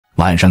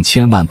晚上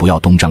千万不要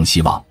东张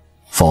西望，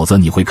否则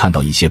你会看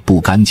到一些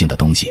不干净的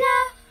东西。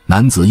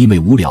男子因为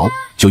无聊，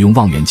就用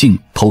望远镜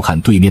偷看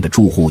对面的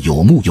住户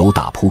有木有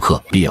打扑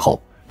克。毕业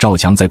后，赵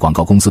强在广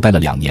告公司待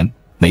了2年，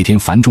每天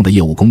繁重的业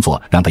务工作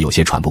让他有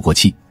些喘不过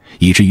气，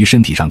以至于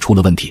身体上出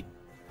了问题。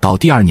到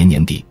第2年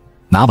年底，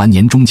拿完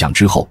年终奖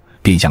之后，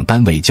便向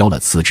单位交了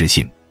辞职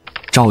信。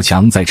赵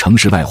强在城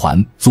市外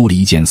环租了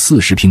一间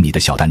40平米的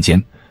小单间，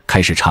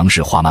开始尝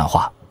试画漫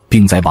画，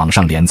并在网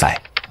上连载。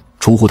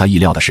出乎他意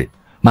料的是，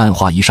漫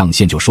画一上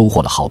线就收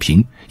获了好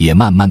评，也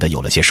慢慢的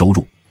有了些收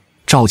入。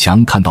赵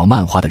强看到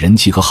漫画的人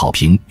气和好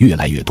评越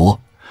来越多，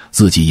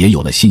自己也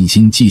有了信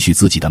心继续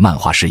自己的漫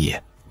画事业。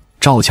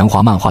赵强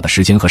画漫画的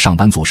时间和上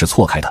班族是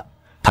错开的，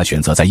他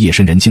选择在夜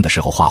深人静的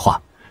时候画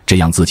画，这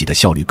样自己的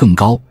效率更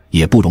高，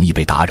也不容易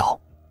被打扰。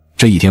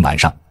这一天晚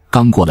上，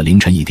刚过了凌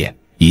晨1点，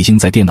已经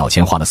在电脑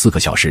前画了4个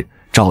小时，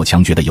赵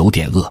强觉得有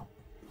点饿。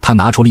他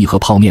拿出了一盒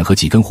泡面和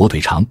几根火腿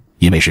肠，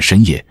因为是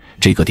深夜，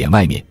这个点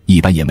外面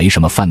一般也没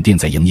什么饭店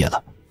在营业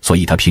了，所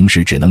以他平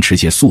时只能吃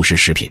些速食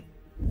食品。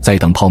在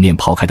等泡面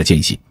泡开的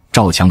间隙，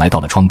赵强来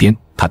到了窗边，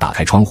他打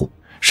开窗户，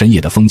深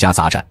夜的风夹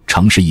杂着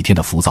城市一天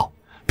的浮躁，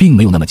并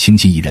没有那么清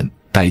新宜人，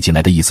带进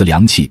来的一丝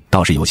凉气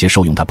倒是有些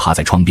受用。他趴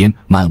在窗边，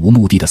漫无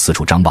目的的四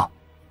处张望。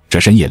这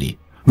深夜里，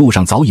路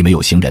上早已没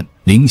有行人，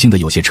零星的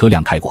有些车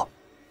辆开过。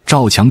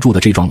赵强住的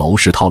这幢楼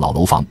是套老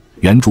楼房，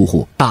原住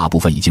户大部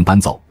分已经搬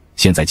走，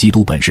现在基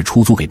督本是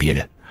出租给别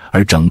人，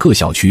而整个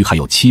小区还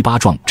有7、8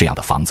幢这样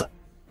的房子。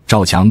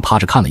赵强趴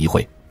着看了一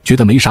会，觉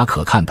得没啥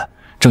可看的，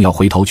正要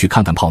回头去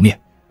看看泡面，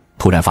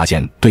突然发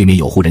现对面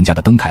有户人家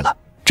的灯开了，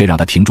这让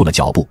他停住了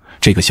脚步。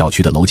这个小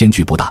区的楼间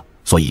距不大，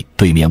所以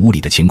对面屋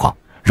里的情况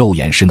肉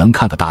眼是能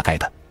看个大概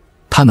的。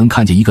他能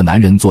看见一个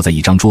男人坐在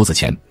一张桌子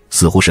前，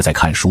似乎是在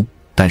看书，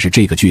但是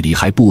这个距离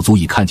还不足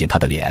以看见他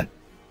的脸。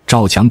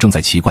赵强正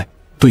在奇怪，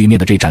对面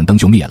的这盏灯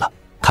就灭了。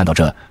看到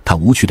这，他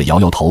无趣地摇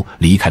摇头，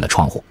离开了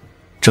窗户。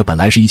这本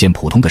来是一件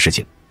普通的事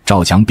情，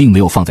赵强并没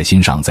有放在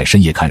心上，在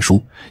深夜看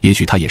书，也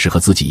许他也是和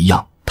自己一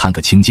样贪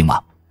个清静嘛。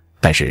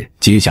但是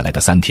接下来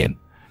的3天，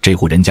这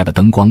户人家的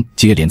灯光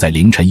接连在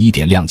凌晨1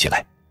点亮起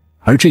来，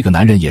而这个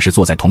男人也是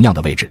坐在同样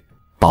的位置，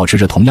保持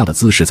着同样的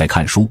姿势在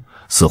看书，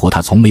似乎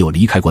他从没有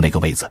离开过那个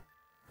位子。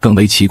更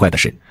为奇怪的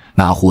是，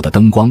那户的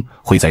灯光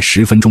会在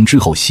10分钟之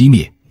后熄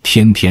灭，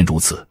天天如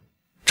此。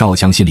赵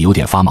强心里有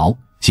点发毛，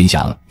心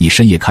想你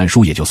深夜看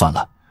书也就算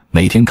了，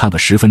每天看个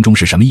10分钟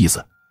是什么意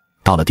思？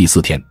到了第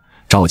4天，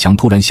赵强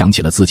突然想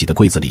起了自己的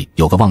柜子里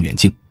有个望远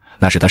镜，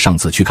那是他上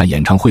次去看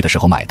演唱会的时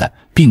候买的，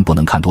并不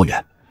能看多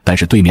远，但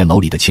是对面楼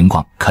里的情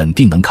况肯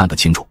定能看得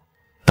清楚。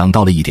等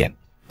到了1点，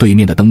对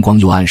面的灯光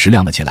又按时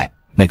亮了起来，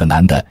那个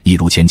男的一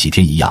如前几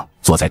天一样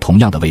坐在同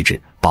样的位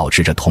置，保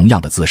持着同样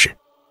的姿势。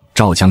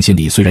赵强心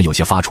里虽然有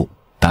些发怵，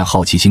但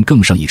好奇心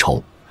更胜一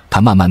筹，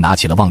他慢慢拿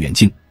起了望远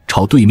镜，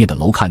朝对面的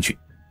楼看去。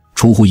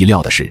出乎意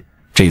料的是，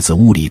这次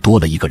屋里多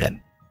了一个人，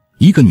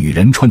一个女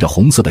人穿着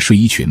红色的睡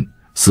衣裙，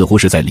似乎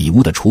是在里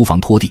屋的厨房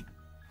拖地。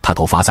她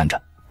头发散着，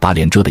把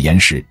脸遮得严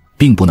实，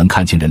并不能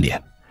看清人脸。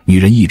女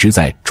人一直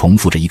在重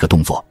复着一个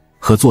动作，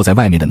和坐在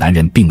外面的男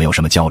人并没有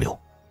什么交流。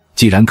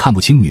既然看不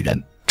清女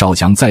人，赵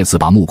强再次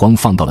把目光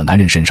放到了男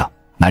人身上。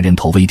男人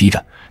头微低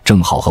着，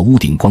正好和屋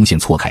顶光线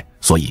错开，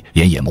所以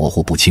脸也模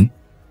糊不清。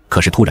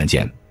可是突然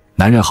间，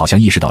男人好像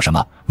意识到什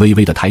么，微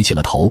微地抬起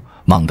了头，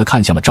猛地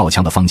看向了赵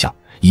强的方向，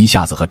一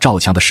下子和赵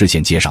强的视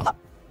线接上了。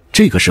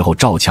这个时候，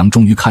赵强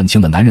终于看清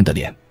了男人的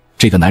脸。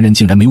这个男人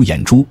竟然没有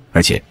眼珠，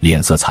而且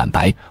脸色惨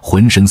白，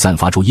浑身散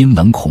发出阴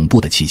冷恐怖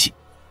的气息。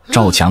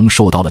赵强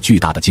受到了巨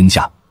大的惊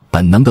吓，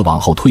本能地往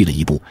后退了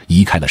一步，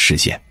移开了视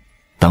线。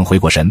等回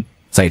过神，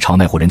再朝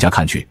那户人家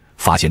看去，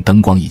发现灯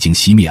光已经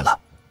熄灭了。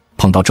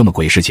碰到这么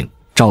鬼事情，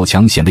赵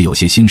强显得有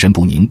些心神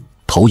不宁，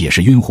头也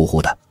是晕乎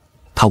乎的。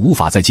他无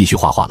法再继续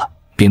画画了，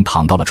便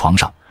躺到了床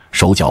上，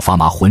手脚发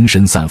麻，浑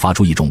身散发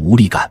出一种无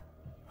力感。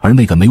而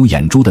那个没有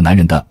眼珠的男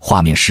人的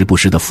画面时不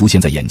时地浮现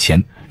在眼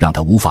前，让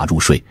他无法入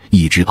睡，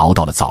一直熬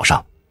到了早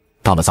上。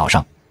到了早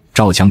上，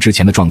赵强之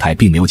前的状态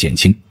并没有减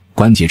轻，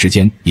关节之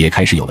间也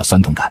开始有了酸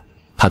痛感。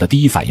他的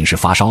第一反应是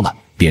发烧了，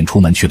便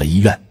出门去了医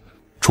院。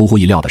出乎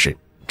意料的是，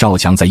赵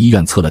强在医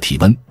院测了体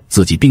温，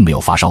自己并没有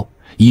发烧，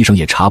医生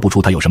也查不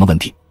出他有什么问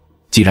题。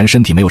既然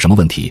身体没有什么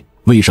问题，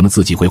为什么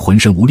自己会浑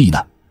身无力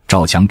呢？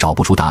赵强找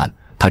不出答案，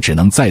他只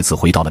能再次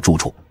回到了住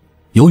处。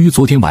由于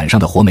昨天晚上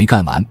的活没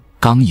干完，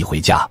刚一回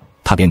家，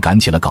他便赶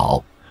起了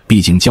稿，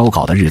毕竟交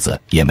稿的日子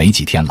也没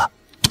几天了。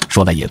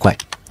说来也怪，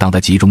当他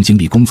集中精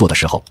力工作的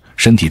时候，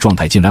身体状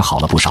态竟然好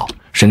了不少，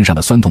身上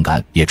的酸痛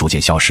感也逐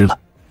渐消失了，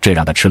这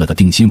让他吃了个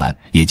定心丸，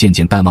也渐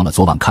渐淡忘了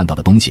昨晚看到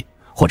的东西，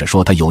或者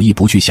说他有意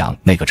不去想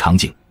那个场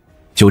景。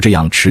就这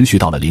样持续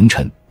到了凌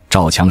晨，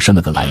赵强伸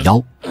了个懒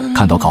腰，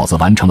看到稿子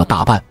完成了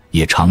大半，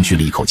也长吁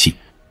了一口气。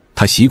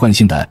他习惯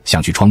性的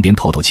想去窗边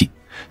透透气，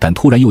但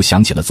突然又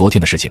想起了昨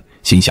天的事情，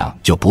心想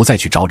就不再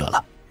去招惹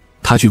了。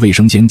他去卫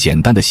生间简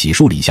单的洗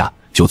漱了一下，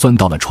就钻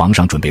到了床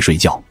上准备睡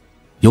觉。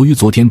由于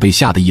昨天被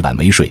吓得一晚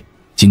没睡，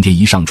今天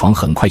一上床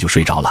很快就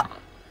睡着了。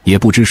也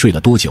不知睡了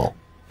多久，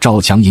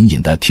赵强隐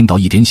隐地听到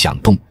一点响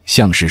动，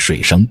像是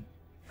水声。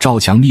赵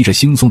强眯着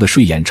惺忪的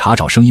睡眼查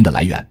找声音的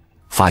来源，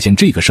发现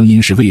这个声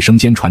音是卫生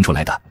间传出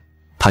来的。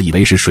他以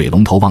为是水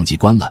龙头忘记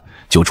关了，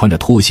就穿着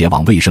拖鞋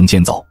往卫生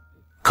间走。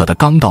可他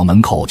刚到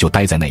门口就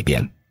待在那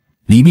边，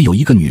里面有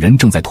一个女人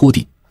正在拖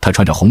地，她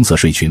穿着红色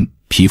睡裙，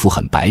皮肤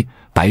很白，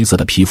白色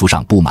的皮肤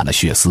上布满了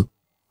血丝。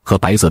和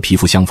白色皮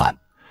肤相反，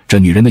这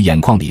女人的眼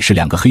眶里是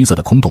2个黑色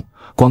的空洞，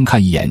光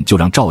看一眼就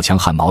让赵强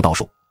汗毛倒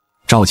竖。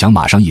赵强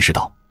马上意识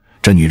到，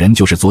这女人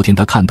就是昨天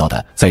他看到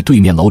的在对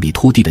面楼里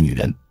拖地的女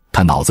人。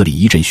他脑子里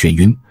一阵眩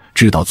晕，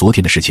知道昨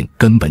天的事情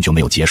根本就没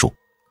有结束。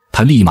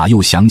他立马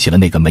又想起了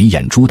那个没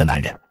眼珠的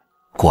男人。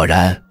果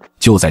然，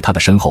就在他的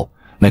身后，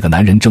那个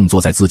男人正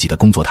坐在自己的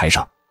工作台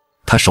上，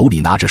他手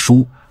里拿着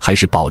书，还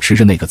是保持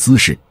着那个姿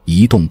势，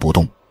一动不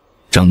动。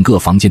整个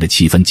房间的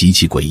气氛极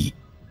其诡异。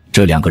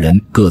这2个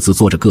人各自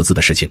做着各自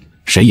的事情，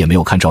谁也没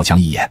有看赵强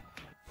一眼。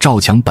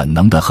赵强本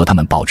能地和他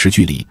们保持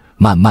距离，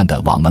慢慢地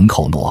往门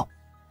口挪。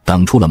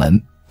等出了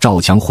门，赵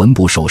强魂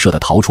不守舍地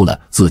逃出了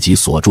自己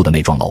所住的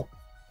那幢楼。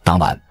当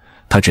晚，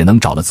他只能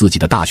找了自己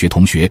的大学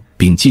同学，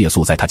并借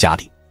宿在他家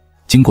里。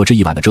经过这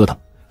一晚的折腾，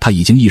他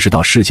已经意识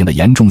到事情的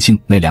严重性，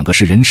那2个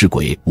是人是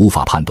鬼无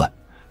法判断，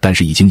但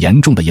是已经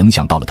严重地影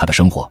响到了他的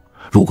生活。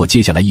如果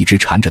接下来一直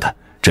缠着他，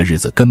这日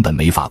子根本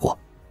没法过。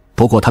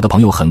不过他的朋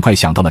友很快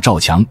想到了赵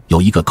强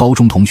有一个高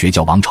中同学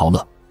叫王朝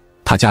乐，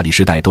他家里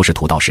世代都是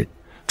土道士，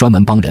专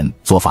门帮人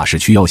做法事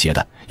驱妖邪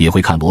的，也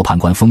会看罗盘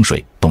观风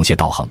水，懂些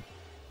道行。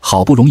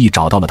好不容易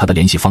找到了他的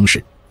联系方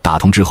式，打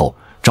通之后，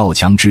赵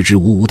强支支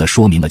吾吾地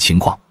说明了情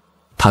况。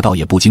他倒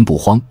也不惊不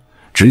慌，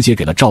直接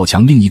给了赵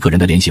强另一个人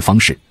的联系方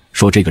式，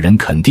说这个人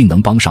肯定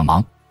能帮上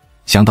忙。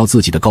想到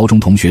自己的高中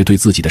同学对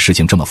自己的事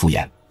情这么敷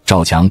衍，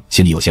赵强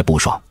心里有些不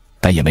爽，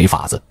但也没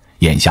法子，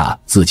眼下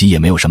自己也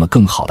没有什么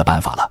更好的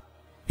办法了。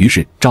于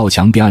是赵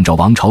强便按照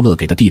王朝乐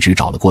给的地址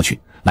找了过去，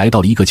来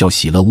到了一个叫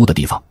喜乐屋的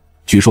地方。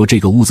据说这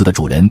个屋子的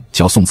主人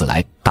叫宋子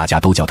来，大家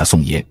都叫他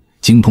宋爷，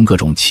精通各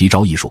种奇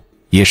招艺术，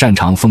也擅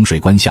长风水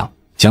观象，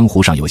江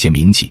湖上有些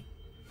名气。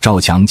赵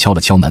强敲了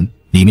敲门，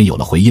里面有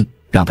了回应，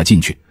让他进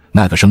去。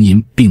那个声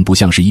音并不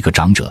像是一个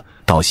长者，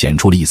倒显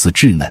出了一丝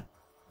稚嫩。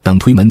等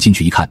推门进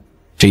去一看，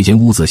这间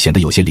屋子显得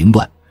有些凌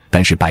乱，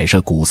但是摆设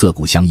古色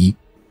古香一。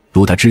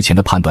如他之前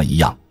的判断一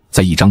样，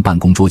在一张办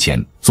公桌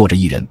前坐着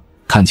一人，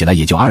看起来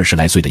也就20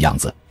来岁的样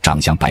子，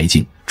长相白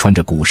净，穿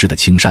着古式的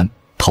青衫，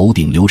头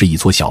顶留着一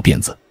撮小辫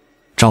子。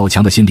赵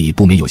强的心里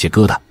不免有些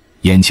疙瘩，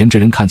眼前这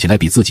人看起来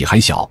比自己还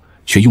小，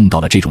却用到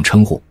了这种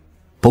称呼。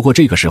不过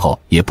这个时候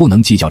也不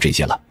能计较这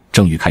些了，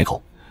正欲开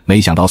口，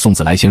没想到宋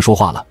子来先说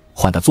话了，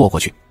唤他坐过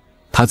去。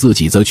他自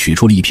己则取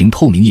出了一瓶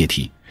透明液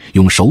体，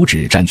用手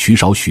指蘸取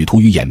少许涂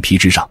于眼皮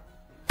之上。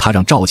他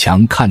让赵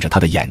强看着他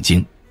的眼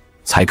睛，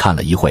才看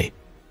了一会，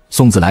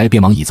宋子来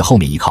便往椅子后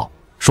面一靠，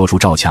说出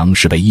赵强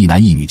是被一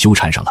男一女纠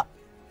缠上了。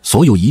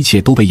所有一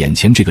切都被眼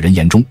前这个人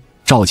言中，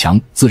赵强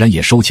自然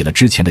也收起了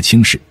之前的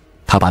轻视。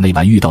他把那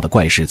晚遇到的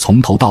怪事从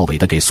头到尾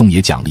的给宋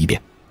爷讲了一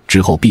遍，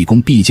之后毕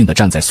恭毕敬地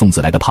站在宋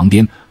子来的旁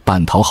边，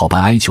半讨好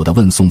半哀求地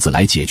问宋子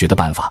来解决的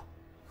办法。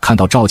看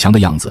到赵强的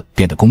样子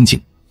变得恭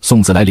敬，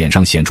宋子来脸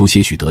上显出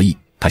些许得意，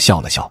他笑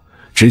了笑，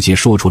直接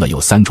说出了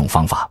有3种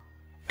方法。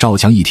赵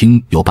强一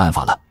听有办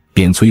法了，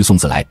便催宋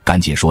子来赶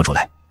紧说出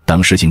来，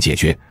等事情解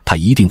决，他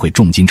一定会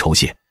重金酬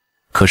谢。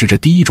可是这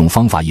第1种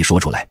方法一说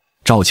出来，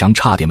赵强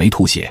差点没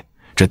吐血。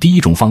这第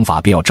1种方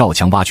法便要赵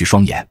强挖去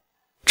双眼。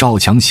赵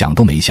强想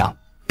都没想，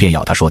便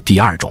要他说第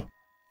2种。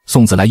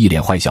宋子来一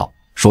脸坏笑，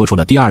说出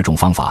了第2种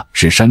方法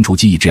是删除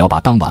记忆，只要把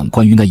当晚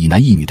关于那一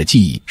男一女的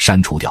记忆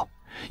删除掉，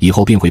以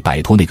后便会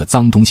摆脱那个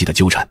脏东西的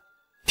纠缠。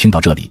听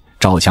到这里，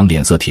赵强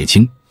脸色铁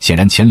青，显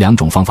然前2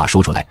种方法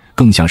说出来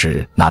更像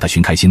是拿他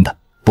寻开心的。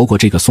不过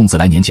这个宋子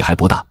来年纪还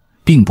不大，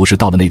并不是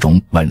到了那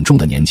种稳重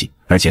的年纪，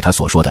而且他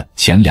所说的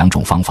前2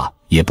种方法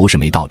也不是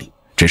没道理，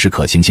只是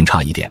可行性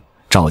差一点。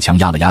赵强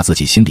压了压自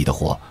己心里的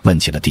火，问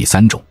起了第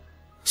3种。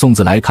宋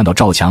子来看到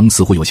赵强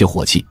似乎有些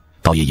火气，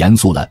倒也严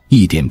肃了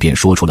一点，便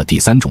说出了第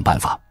3种办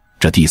法。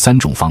这第3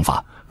种方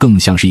法更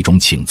像是一种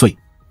请罪，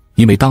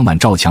因为当晚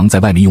赵强在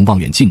外面用望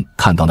远镜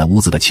看到那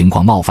屋子的情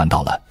况，冒犯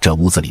到了这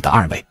屋子里的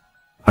2位，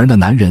而那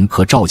男人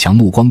和赵强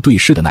目光对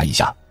视的那一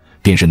下，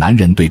便是男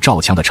人对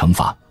赵强的惩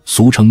罚，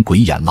俗称鬼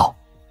眼烙。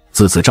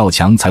自此赵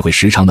强才会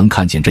时常能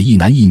看见这一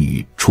男一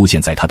女出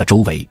现在他的周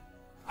围。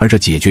而这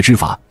解决之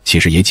法其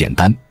实也简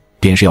单，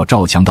便是要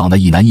赵强到那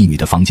一男一女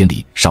的房间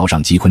里烧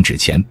上几捆纸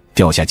钱，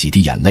掉下几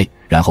滴眼泪，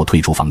然后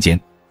退出房间。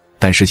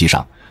但实际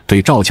上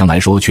对赵强来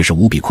说却是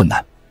无比困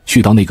难，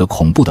去到那个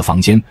恐怖的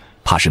房间，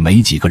怕是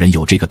没几个人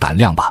有这个胆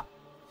量吧。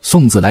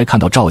宋子来看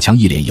到赵强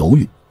一脸犹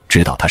豫，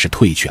知道他是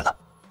退却了。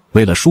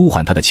为了舒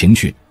缓他的情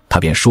绪，他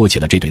便说起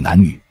了这对男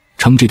女，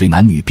称这对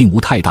男女并无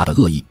太大的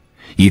恶意，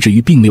以至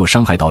于并没有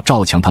伤害到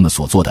赵强，他们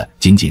所做的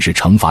仅仅是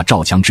惩罚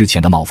赵强之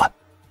前的冒犯。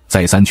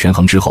再三权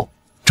衡之后，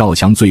赵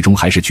强最终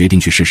还是决定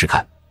去试试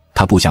看。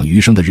他不想余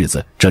生的日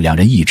子这2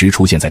人一直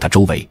出现在他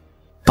周围。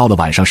到了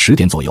晚上10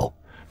点左右，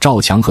赵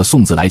强和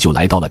宋子来就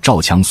来到了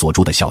赵强所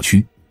住的小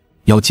区。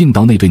要进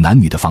到那对男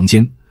女的房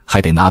间，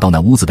还得拿到那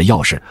屋子的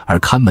钥匙，而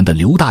看门的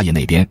刘大爷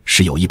那边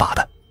是有一把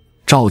的。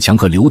赵强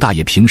和刘大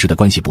爷平时的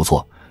关系不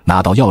错，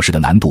拿到钥匙的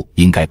难度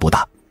应该不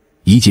大。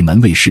一进门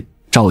卫室，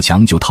赵赵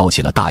强就掏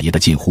起了大爷的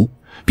近乎，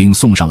并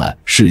送上了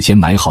事先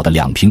买好的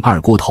2瓶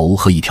二锅头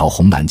和1条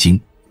红南京。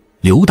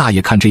刘大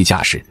爷看这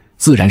架势，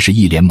自然是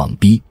一脸懵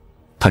逼。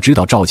他知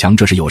道赵强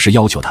这是有事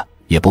要求他，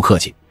也不客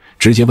气，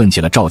直接问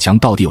起了赵强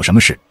到底有什么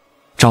事。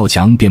赵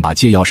强便把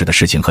借钥匙的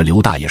事情和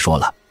刘大爷说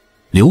了。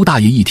刘大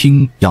爷一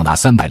听要拿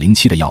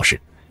307的钥匙，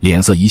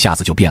脸色一下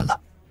子就变了。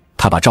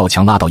他把赵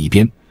强拉到一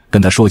边，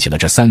跟他说起了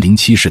这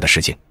307室的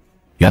事情。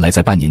原来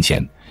在半年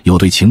前，有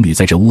对情侣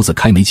在这屋子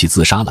开煤气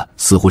自杀了，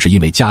似乎是因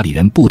为家里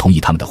人不同意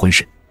他们的婚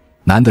事。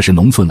男的是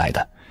农村来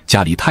的，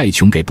家里太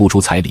穷给不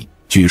出彩礼，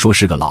据说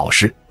是个老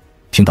师。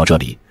听到这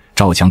里，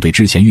赵强对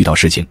之前遇到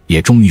事情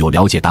也终于有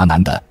了解。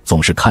男的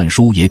总是看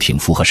书也挺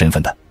符合身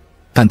份的，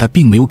但他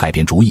并没有改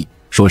变主意，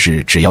说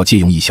是只要借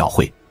用1小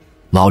会。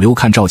老刘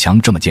看赵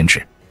强这么坚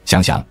持，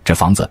想想这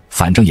房子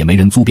反正也没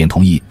人租，便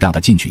同意让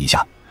他进去一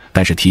下，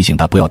但是提醒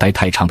他不要待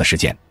太长的时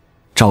间。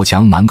赵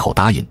强满口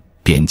答应，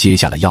便接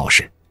下了钥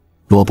匙。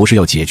若不是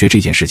要解决这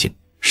件事情，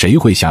谁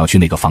会想要去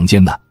那个房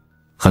间呢？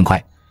很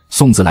快，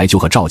宋子来就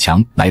和赵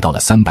强来到了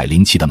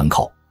307的门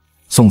口。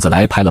宋子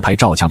来拍了拍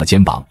赵强的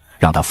肩膀，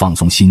让他放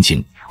松心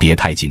情，别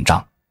太紧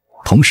张，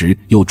同时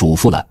又嘱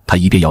咐了他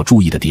一遍要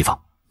注意的地方，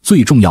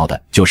最重要的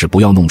就是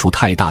不要弄出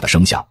太大的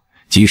声响，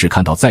即使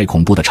看到再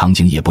恐怖的场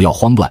景也不要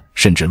慌乱，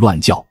甚至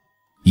乱叫。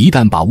一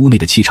旦把屋内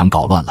的气场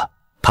搞乱了，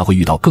他会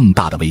遇到更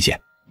大的危险。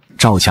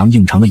赵强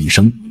应承了一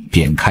声，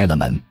便开了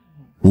门。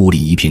屋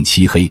里一片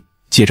漆黑，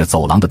借着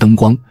走廊的灯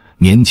光，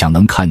勉强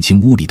能看清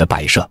屋里的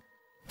摆设。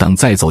等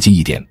再走近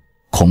一点，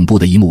恐怖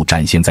的一幕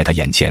展现在他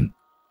眼前。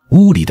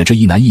屋里的这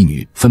一男一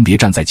女分别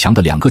站在墙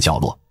的2个角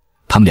落，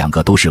他们2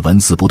个都是纹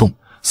丝不动，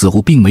似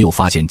乎并没有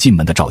发现进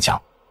门的赵强。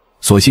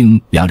所幸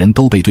2人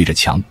都背对着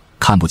墙，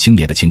看不清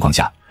脸的情况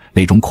下，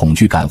那种恐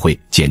惧感会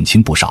减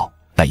轻不少，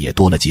但也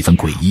多了几分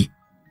诡异。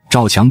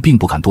赵强并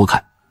不敢多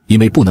看，因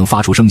为不能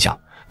发出声响，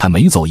他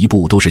每走一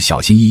步都是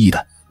小心翼翼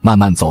的，慢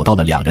慢走到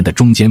了2人的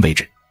中间位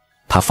置。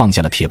他放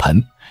下了铁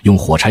盆，用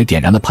火柴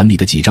点燃了盆里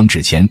的几张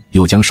纸钱，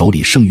又将手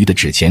里剩余的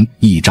纸钱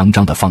一张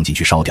张的放进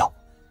去烧掉。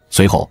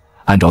随后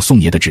按照宋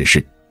爷的指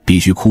示，必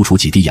须哭出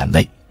几滴眼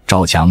泪。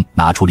赵强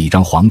拿出了一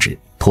张黄纸，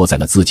托在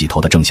了自己头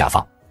的正下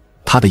方，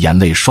他的眼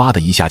泪唰的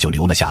一下就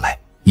流了下来。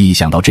一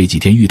想到这几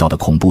天遇到的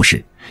恐怖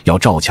事，要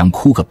赵强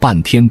哭个半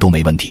天都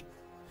没问题。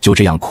就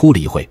这样哭了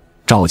一会，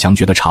赵强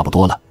觉得差不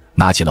多了，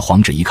拿起了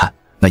黄纸一看，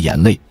那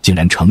眼泪竟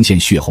然呈现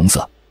血红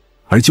色。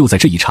而就在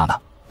这一刹那，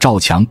赵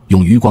强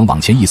用余光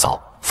往前一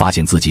扫，发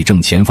现自己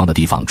正前方的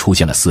地方出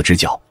现了4只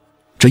脚，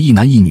这一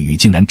男一女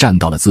竟然站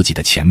到了自己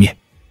的前面。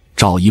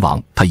照以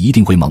往他一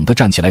定会猛地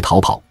站起来逃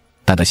跑，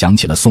但他想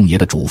起了宋爷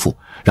的嘱咐，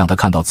让他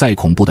看到再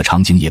恐怖的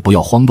场景也不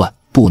要慌乱，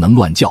不能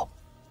乱叫。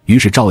于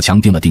是赵强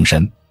定了定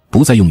神，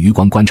不再用余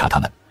光观察他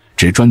们，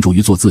只专注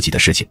于做自己的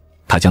事情。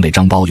他将那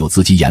张包有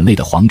自己眼泪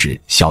的黄纸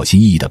小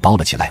心翼翼地包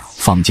了起来，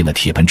放进了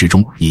铁盆之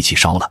中，一起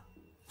烧了。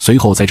随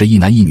后在这一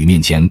男一女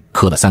面前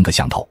磕了3个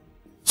响头。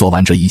做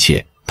完这一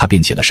切，他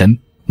便起了身，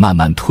慢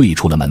慢退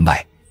出了门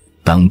外。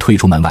等退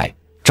出门外，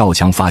赵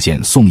强发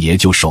现宋爷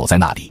就守在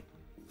那里。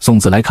宋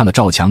子来看了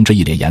赵强这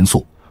一脸严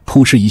肃，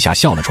扑哧一下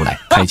笑了出来，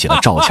开起了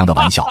赵强的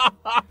玩笑。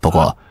不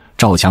过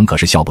赵强可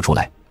是笑不出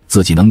来，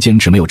自己能坚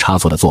持没有差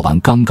错地做完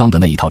刚刚的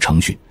那一套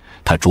程序，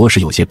他着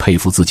实有些佩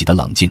服自己的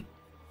冷静。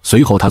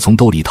随后他从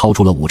兜里掏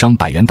出了5张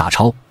100元大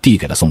钞，递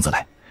给了宋子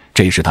来。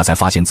这时他才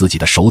发现自己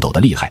的手抖得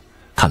厉害，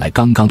看来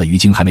刚刚的余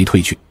惊还没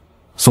退去。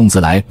宋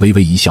子来微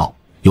微一笑，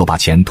又把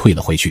钱退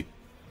了回去。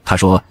他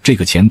说这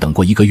个钱等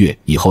过1个月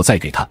以后再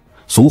给他，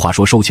俗话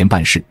说收钱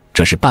办事，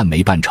这是办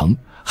没办成，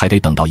还得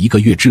等到1个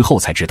月之后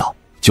才知道。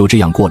就这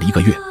样过了1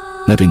个月，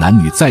那对男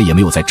女再也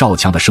没有在赵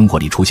强的生活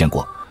里出现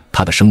过，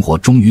他的生活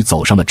终于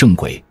走上了正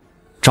轨。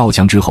赵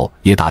强之后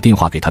也打电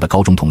话给他的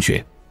高中同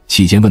学，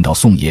期间问到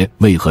宋爷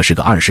为何是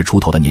个20出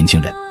头的年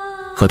轻人，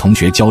和同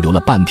学交流了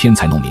半天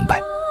才弄明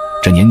白，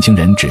这年轻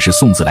人只是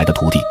宋子来的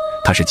徒弟，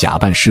他是假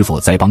扮师傅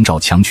在帮赵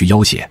强去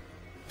要挟。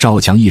赵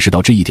强意识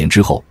到这一点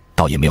之后，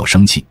倒也没有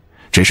生气，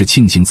只是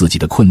庆幸自己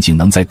的困境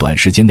能在短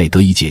时间内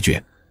得以解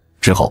决。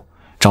之后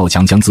赵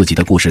强将自己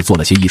的故事做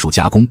了些艺术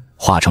加工，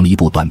画成了一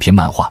部短篇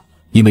漫画。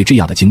因为这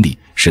样的经历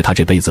是他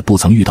这辈子不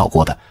曾遇到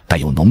过的，带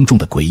有浓重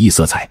的诡异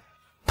色彩。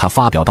他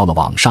发表到了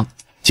网上，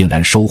竟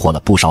然收获了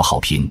不少好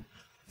评。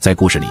在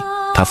故事里，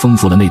他丰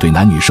富了那对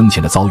男女生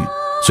前的遭遇，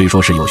虽说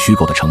是有虚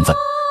构的成分，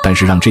但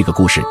是让这个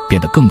故事变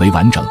得更为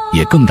完整，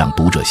也更让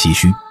读者唏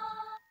嘘。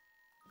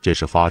这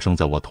是发生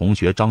在我同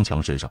学张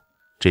强身上。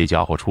这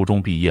家伙初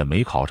中毕业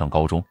没考上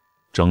高中，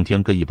整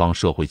天跟一帮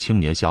社会青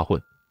年瞎混。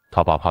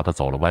他爸怕他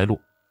走了歪路，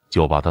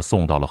就把他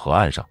送到了河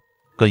岸上，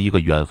跟一个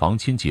远房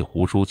亲戚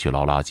胡叔去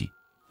捞垃圾。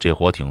这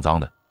活挺脏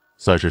的，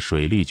算是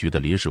水利局的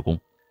临时工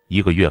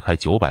，1个月开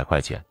900块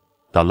钱，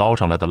但捞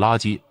上来的垃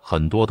圾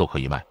很多都可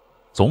以卖，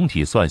总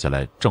体算下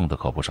来挣的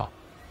可不少，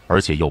而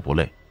且又不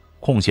累，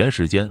空闲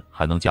时间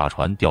还能驾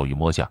船钓鱼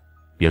摸虾。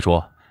别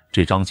说，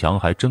这张强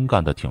还真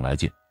干得挺来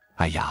劲。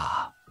哎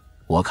呀，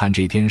我看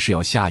这天是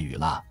要下雨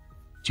了。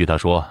据他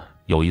说，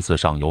有一次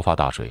上游发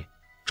大水，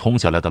冲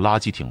下来的垃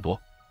圾挺多，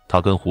他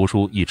跟胡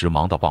叔一直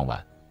忙到傍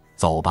晚。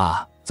走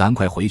吧，咱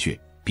快回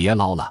去，别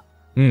捞了。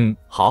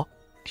好。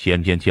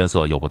天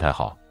色又不太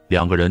好，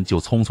两个人就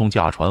匆匆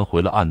驾船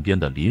回了岸边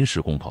的临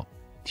时工棚。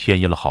天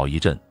阴了好一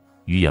阵，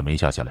雨也没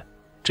下下来。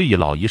这一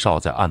老一少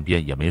在岸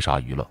边也没啥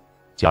娱乐，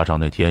加上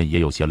那天也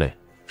有些累，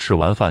吃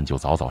完饭就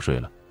早早睡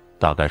了。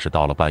大概是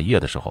到了半夜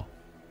的时候，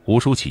胡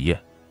叔起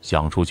夜，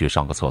想出去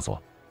上个厕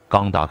所。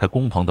刚打开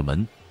工棚的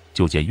门，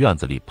就见院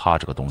子里趴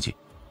着个东西。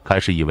开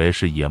始以为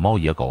是野猫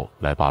野狗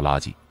来扒垃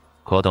圾，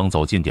可等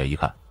走近点一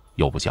看，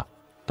又不像，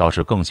倒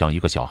是更像一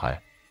个小孩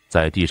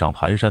在地上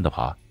蹒跚的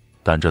爬。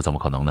但这怎么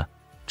可能呢？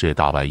这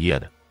大半夜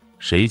的，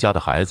谁家的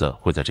孩子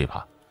会在这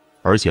爬？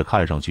而且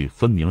看上去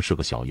分明是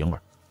个小婴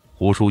儿。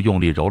胡叔用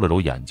力揉了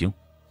揉眼睛，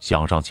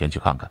想上前去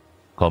看看，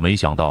可没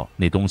想到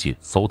那东西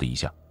嗖的一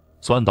下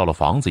钻到了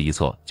房子一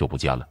侧就不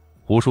见了。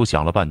胡叔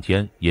想了半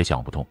天也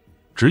想不通，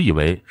只以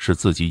为是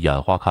自己眼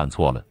花看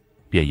错了，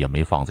便也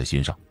没放在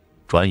心上。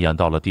转眼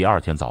到了第二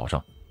天早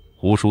上，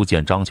胡叔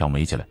见张强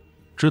没起来，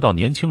知道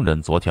年轻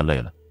人昨天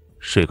累了，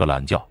睡个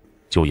懒觉，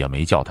就也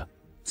没叫他，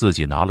自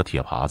己拿了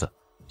铁耙子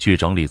去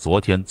整理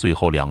昨天最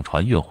后2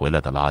船运回来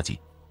的垃圾。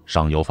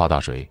上游发大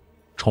水，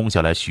冲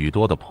下来许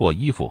多的破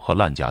衣服和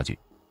烂家具。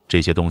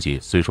这些东西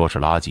虽说是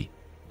垃圾，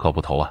可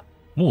不头啊，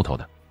木头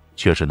的，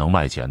却是能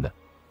卖钱的。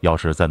要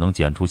是再能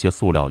捡出些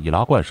塑料易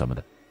拉罐什么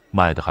的，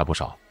卖的还不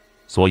少。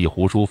所以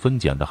胡叔分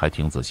拣的还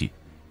挺仔细。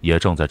也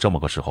正在这么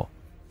个时候，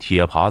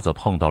铁耙子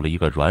碰到了一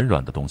个软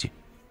软的东西，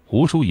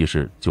胡叔一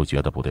试就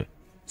觉得不对，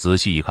仔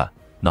细一看，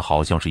那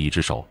好像是一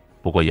只手，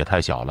不过也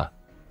太小了，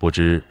不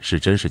知是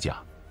真是假，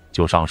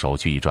就上手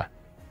去一拽，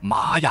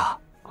妈呀！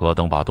可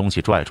等把东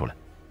西拽出来，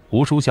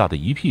胡叔吓得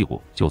一屁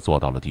股就坐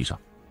到了地上，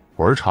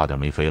魂儿差点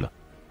没飞了。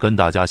跟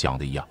大家想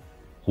的一样，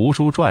胡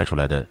叔拽出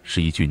来的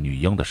是一具女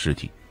婴的尸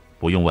体。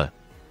不用问，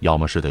要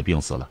么是得病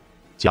死了，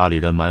家里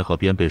人埋河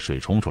边被水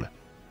冲出来，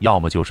要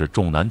么就是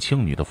重男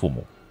轻女的父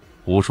母。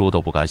胡叔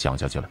都不敢想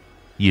下去了，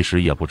一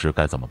时也不知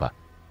该怎么办，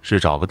是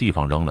找个地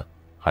方扔了，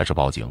还是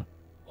报警，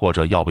或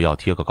者要不要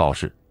贴个告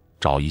示，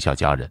找一下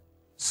家人。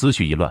思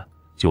绪一乱，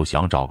就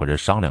想找个人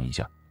商量一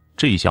下。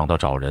这一想到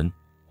找人，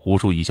胡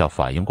叔一下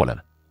反应过来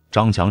了，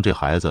张强这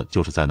孩子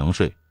就是再能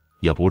睡，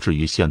也不至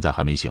于现在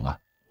还没醒啊。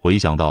回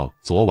想到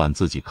昨晚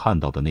自己看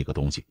到的那个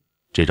东西，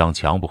这张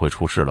墙不会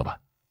出事了吧？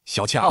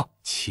小强，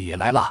起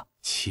来了，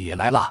起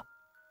来了！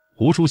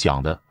胡叔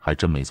想的还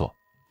真没错，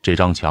这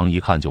张墙一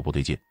看就不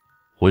对劲，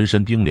浑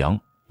身冰凉，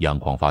眼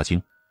眶发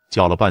青，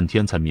叫了半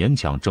天才勉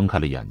强睁开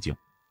了眼睛，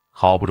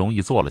好不容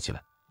易坐了起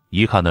来，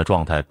一看那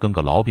状态跟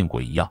个痨病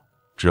鬼一样，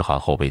直喊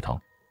后背疼。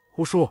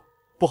胡叔，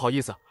不好意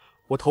思，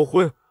我头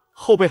昏，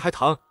后背还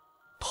疼。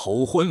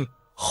头昏，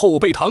后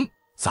背疼，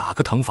咋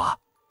个疼法？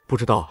不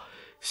知道，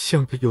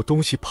像有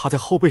东西趴在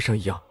后背上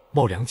一样，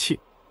冒凉气。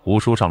胡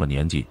叔上了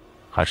年纪，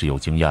还是有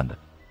经验的，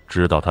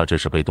知道他这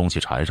是被东西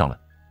缠上了，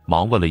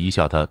忙问了一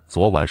下他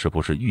昨晚是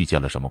不是遇见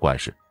了什么怪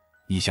事。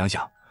你想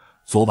想，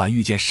昨晚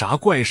遇见啥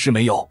怪事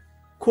没有？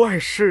怪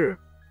事？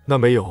那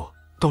没有，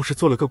倒是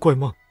做了个怪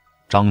梦。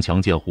张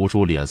强见胡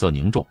叔脸色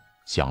凝重，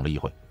想了一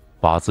会，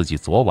把自己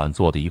昨晚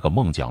做的一个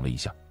梦讲了一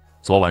下。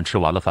昨晚吃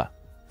完了饭，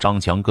张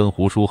强跟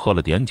胡叔喝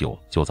了点酒，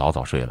就早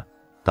早睡了。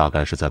大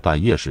概是在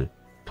半夜时，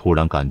突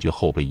然感觉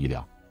后背一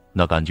凉，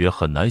那感觉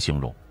很难形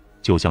容，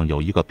就像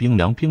有一个冰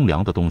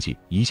凉的东西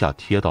一下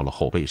贴到了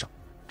后背上。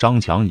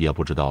张强也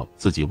不知道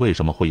自己为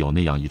什么会有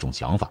那样一种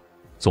想法，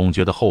总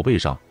觉得后背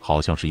上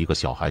好像是一个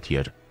小孩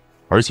贴着，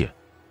而且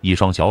一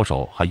双小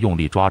手还用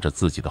力抓着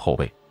自己的后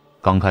背。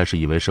刚开始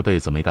以为是被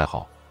子没盖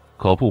好，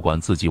可不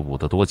管自己捂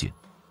得多紧，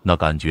那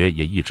感觉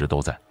也一直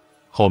都在。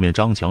后面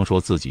张强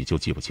说自己就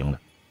记不清了，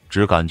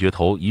只感觉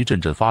头一阵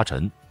阵发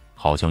沉，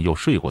好像又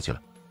睡过去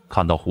了。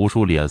看到胡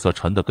叔脸色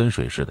沉得跟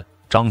水似的，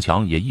张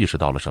强也意识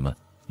到了什么，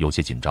有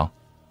些紧张。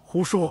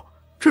胡叔，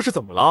这是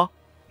怎么了？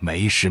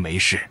没事没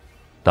事。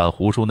但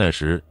胡叔那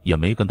时也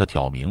没跟他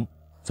挑明，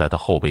在他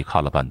后背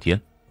看了半天。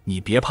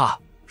你别怕，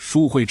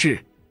叔会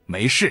治，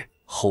没事，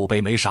后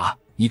背没啥，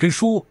你跟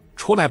叔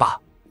出来吧。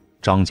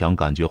张强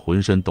感觉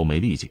浑身都没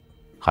力气，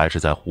还是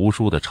在胡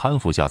叔的搀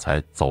扶下才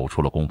走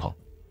出了工棚。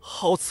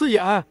好刺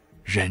眼，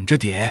忍着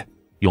点。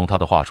用他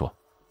的话说，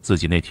自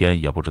己那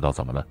天也不知道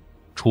怎么了，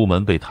出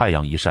门被太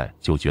阳一晒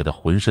就觉得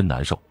浑身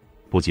难受，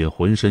不仅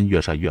浑身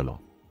越晒越冷，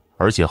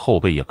而且后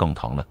背也更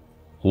疼了。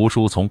胡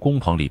叔从工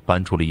棚里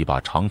搬出了一把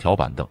长条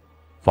板凳，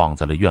放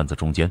在了院子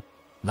中间。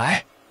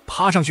来，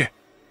趴上去。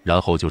然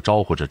后就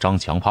招呼着张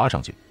强趴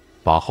上去，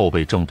把后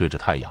背正对着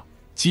太阳。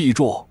记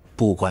住，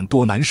不管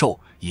多难受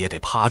也得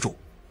趴住。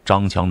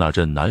张强那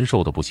阵难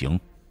受的不行，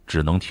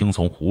只能听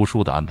从胡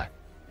叔的安排。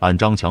按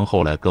张强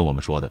后来跟我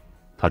们说的，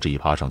他这一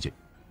趴上去，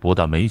不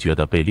但没觉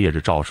得被烈日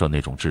照射那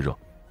种炙热，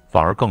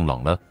反而更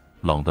冷了，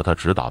冷得他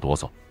直打哆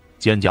嗦，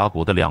肩胛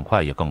骨的2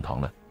块也更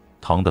疼了，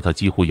疼得他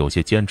几乎有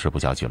些坚持不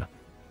下去了。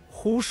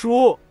胡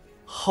叔，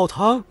好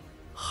疼，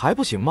还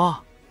不行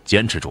吗？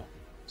坚持住，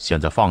现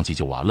在放弃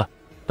就完了。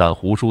但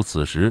胡叔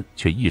此时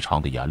却异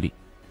常的严厉，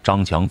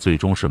张强最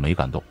终是没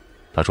敢动。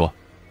他说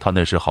他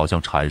那时好像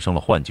产生了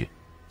幻觉，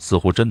似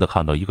乎真的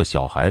看到一个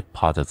小孩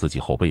趴在自己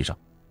后背上，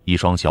一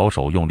双小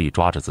手用力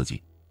抓着自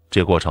己。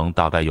这过程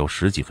大概有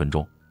10几分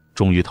钟，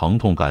终于疼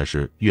痛感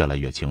是越来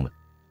越轻了。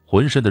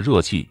浑身的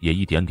热气也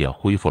一点点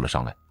恢复了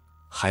上来。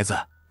孩子，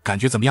感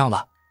觉怎么样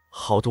了？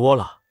好多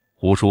了。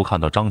胡叔看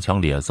到张强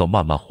脸色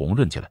慢慢红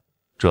润起来，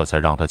这才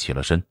让他起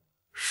了身。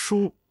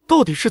叔，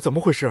到底是怎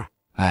么回事？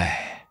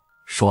哎，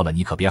说了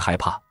你可别害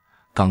怕，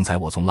刚才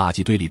我从垃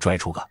圾堆里拽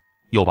出个，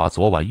又把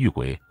昨晚遇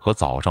鬼和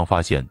早上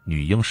发现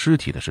女婴尸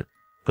体的事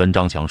跟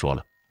张强说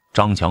了。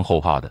张强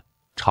后怕的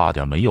差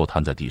点没有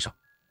瘫在地上。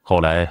后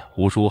来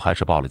胡叔还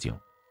是报了警。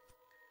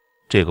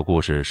这个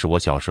故事是我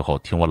小时候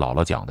听我姥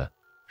姥讲的，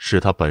是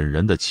她本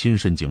人的亲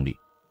身经历。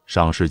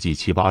上世纪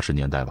70、80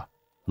年代吧，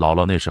姥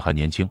姥那时还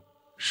年轻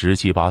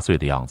，17、18岁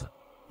的样子。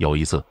有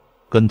一次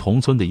跟同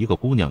村的一个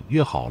姑娘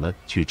约好了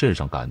去镇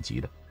上赶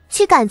集的。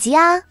去赶集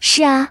啊？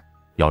是啊。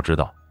要知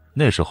道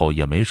那时候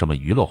也没什么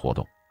娱乐活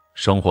动，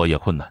生活也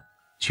困难，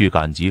去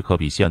赶集可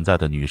比现在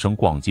的女生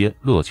逛街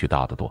乐趣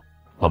大得多。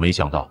可没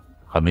想到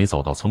还没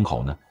走到村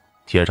口呢，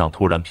天上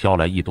突然飘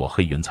来一朵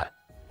黑云彩，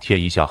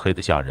天一下黑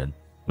得吓人。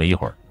没一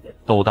会儿，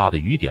豆大的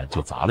雨点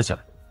就砸了下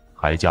来，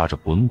还夹着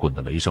滚滚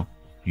的雷声，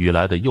雨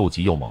来得又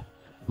急又猛。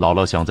姥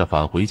姥想再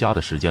返回家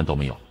的时间都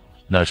没有。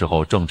那时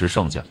候正值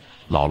盛夏，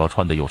姥姥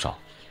穿的又少，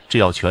这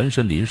要全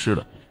身淋湿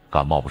了，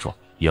感冒不说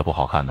也不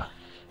好看呢。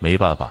没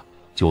办法，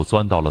就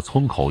钻到了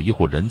村口一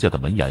户人家的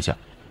门檐下，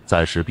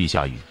暂时避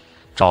下雨。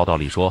照道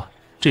理说，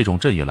这种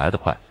阵雨来得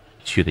快，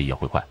去的也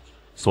会快，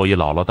所以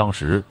姥姥当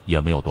时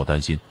也没有多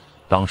担心。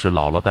当时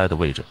姥姥待的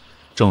位置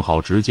正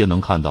好直接能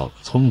看到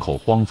村口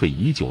荒废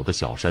已久的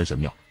小山神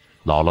庙，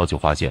姥姥就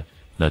发现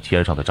那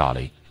天上的炸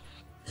雷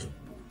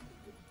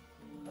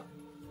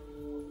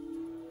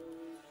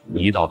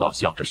一道道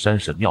向着山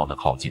神庙那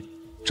靠近。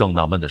正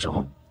纳闷的时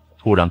候，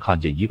突然看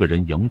见一个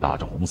人影打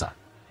着红伞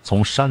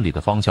从山里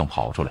的方向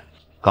跑出来。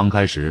刚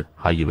开始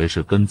还以为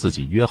是跟自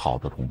己约好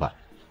的同伴，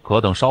可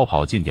等稍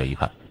跑近点一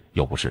看，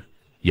又不是，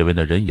因为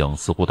那人影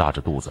似乎大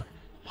着肚子，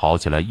跑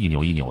起来一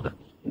扭一扭的，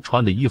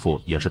穿的衣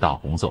服也是大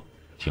红色，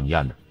挺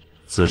艳的。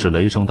此时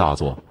雷声大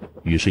作，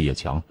雨势也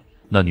强，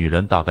那女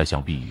人大概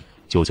想避雨，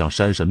就向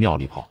山神庙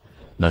里跑。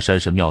那山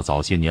神庙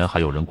早些年还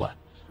有人管，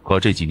可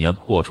这几年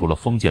破除了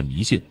封建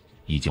迷信，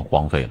已经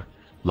荒废了。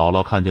姥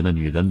姥看见那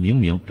女人明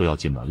明都要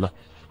进门了，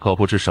可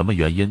不知什么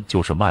原因，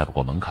就是迈不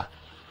过门槛。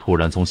突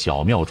然从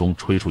小庙中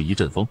吹出一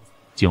阵风，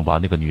竟把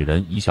那个女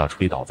人一下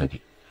吹倒在地，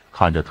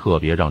看着特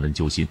别让人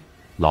揪心。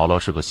姥姥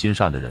是个心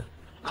善的人，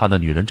看那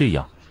女人这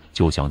样，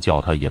就想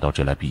叫她也到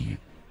这来避雨。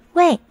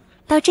喂，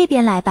到这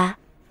边来吧。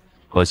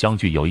可相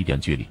距有一点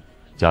距离，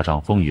加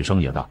上风雨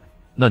声也大，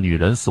那女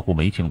人似乎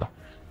没听到。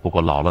不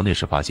过姥姥那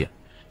时发现，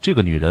这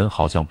个女人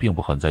好像并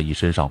不很在意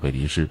身上被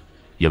淋湿，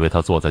因为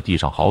她坐在地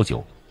上好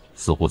久，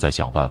似乎在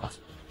想办法。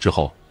之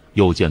后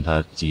又见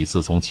她几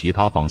次从其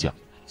他方向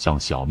向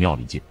小庙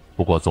里进，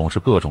不过总是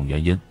各种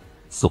原因，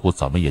似乎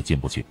怎么也进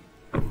不去。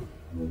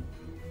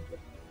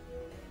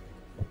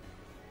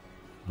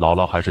姥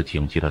姥还是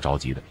挺替她着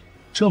急的，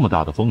这么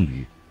大的风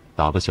雨，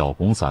打个小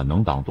红伞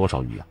能挡多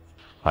少雨啊？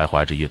还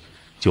怀着孕，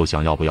就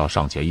想要不要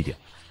上前一点，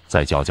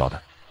再教教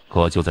她。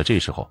可就在这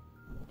时候，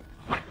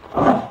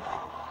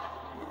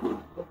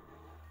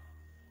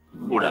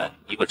突然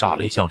一个炸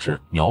雷像是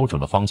瞄准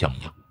了方向一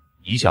样，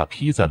一下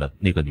劈在了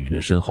那个女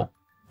人身后。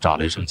炸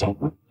雷声响，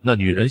那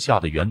女人吓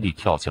得原地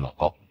跳起老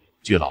高。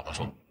据姥姥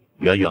说，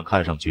远远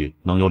看上去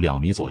能有2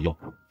米左右，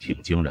挺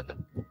惊人的。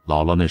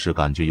姥姥那时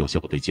感觉有些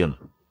不对劲了，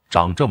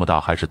长这么大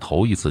还是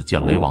头一次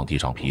见雷往地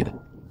上劈的。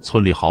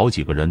村里好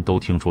几个人都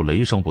听出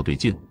雷声不对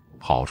劲，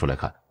跑出来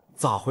看。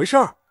咋回事？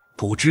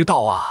不知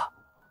道啊。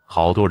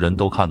好多人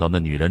都看到那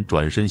女人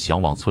转身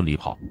想往村里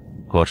跑，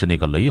可是那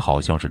个雷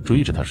好像是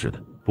追着她似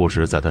的，不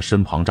时在她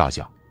身旁炸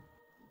响。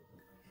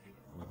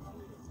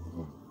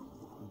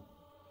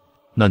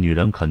那女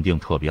人肯定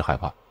特别害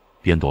怕，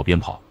边躲边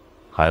跑，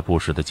还不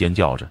时的尖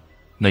叫着，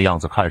那样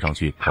子看上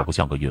去可不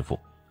像个孕妇。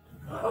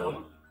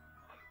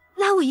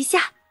拉我一下。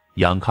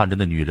眼看着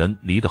那女人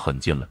离得很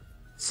近了，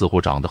似乎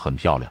长得很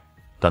漂亮，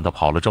但她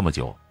跑了这么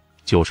久，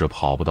就是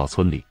跑不到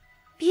村里。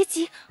别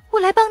急，我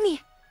来帮你。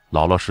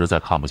姥姥实在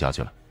看不下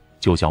去了，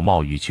就想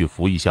冒雨去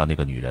扶一下那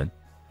个女人。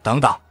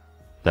等等，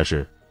但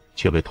是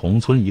却被同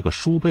村一个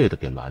叔辈的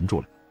给拦住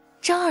了。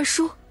张二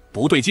叔，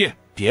不对劲，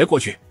别过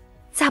去。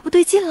咋不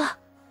对劲了？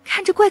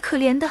看着怪可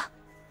怜的。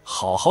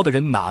好好的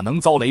人哪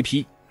能遭雷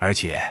劈？而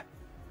且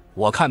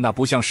我看那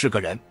不像是个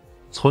人。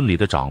村里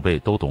的长辈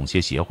都懂些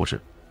邪乎事，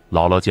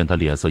姥姥见他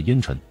脸色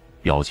阴沉，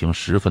表情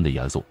十分的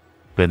严肃，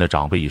被那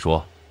长辈一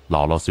说，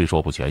姥姥虽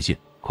说不全信，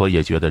可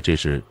也觉得这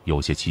事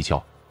有些蹊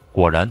跷。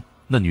果然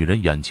那女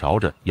人眼瞧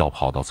着要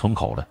跑到村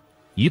口了，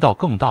一道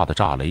更大的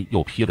炸雷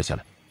又劈了下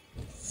来。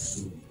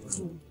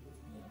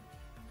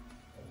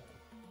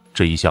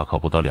这一下可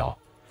不得了，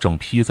正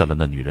劈在了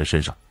那女人身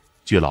上。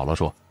据姥姥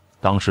说，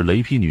当时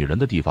雷劈女人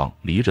的地方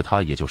离着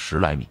她也就10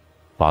来米，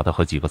把她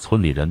和几个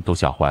村里人都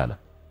吓坏了。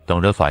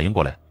等人反应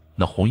过来，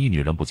那红衣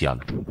女人不见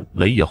了，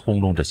雷也轰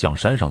隆着向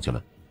山上去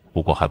了，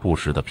不过还不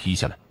时地劈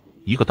下来。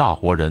一个大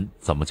活人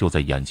怎么就在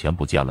眼前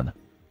不见了呢？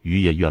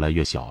雨也越来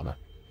越小了，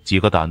几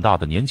个胆大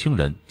的年轻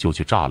人就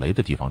去炸雷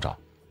的地方找，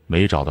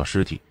没找到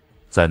尸体，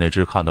在那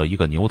只看到一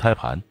个牛胎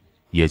盘，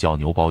也叫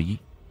牛包衣，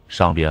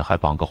上边还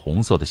绑个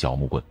红色的小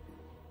木棍。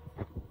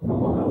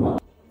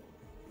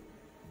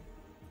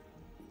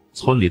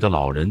村里的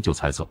老人就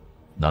猜测，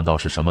难道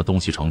是什么东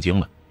西成精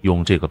了，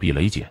用这个避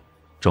雷解？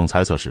正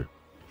猜测时，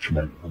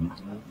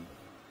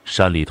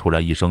山里突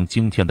然一声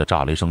惊天的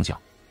炸雷声响，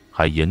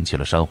还引起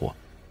了山火。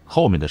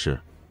后面的事，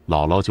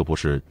姥姥就不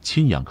是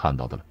亲眼看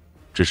到的了，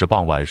只是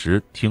傍晚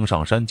时听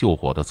上山救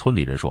火的村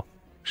里人说，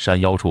山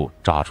腰处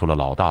炸出了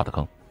老大的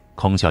坑，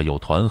坑下有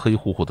团黑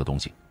乎乎的东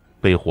西，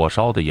被火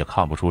烧的也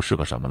看不出是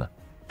个什么了。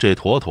这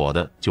妥妥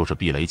的就是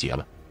避雷劫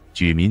了。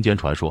据民间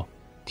传说，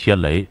天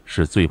雷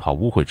是最怕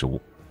污秽之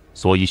物，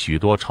所以许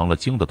多成了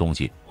精的东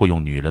西会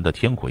用女人的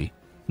天魁、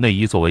内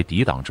衣作为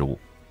抵挡之物。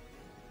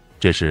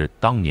这是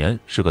当年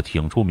是个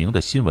挺出名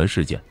的新闻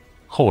事件，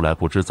后来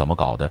不知怎么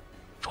搞的，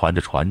传着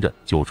传着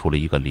就出了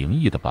一个灵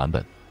异的版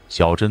本。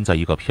小珍在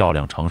一个漂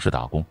亮城市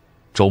打工，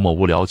周末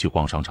无聊去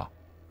逛商场，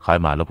还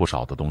买了不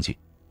少的东西。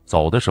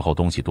走的时候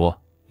东西多，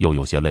又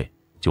有些累，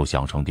就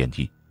想乘电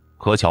梯。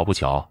可巧不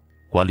巧，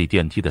管理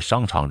电梯的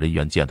商场人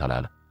员见他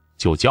来了，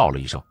就叫了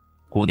一声：“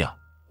姑娘，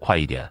快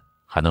一点，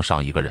还能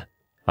上一个人。”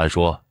按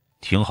说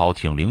挺好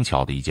挺灵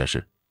巧的一件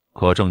事，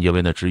可正因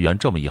为那职员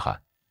这么一喊，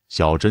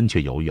小珍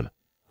却犹豫了，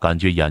感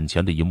觉眼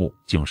前的一幕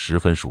竟十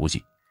分熟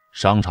悉。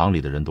商场里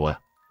的人多呀，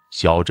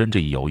小珍这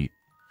一犹豫，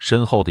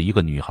身后的一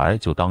个女孩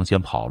就当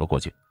先跑了过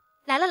去。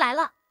来了来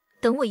了，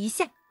等我一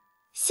下，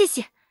谢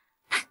谢。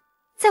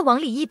再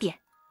往里一点。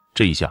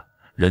这一下，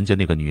人家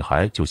那个女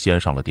孩就先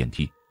上了电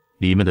梯，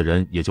里面的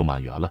人也就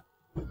满员了。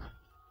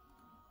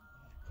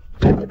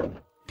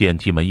电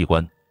梯门一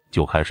关，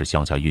就开始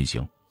向下运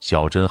行。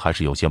小珍还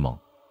是有些懵，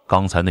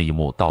刚才那一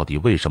幕到底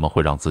为什么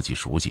会让自己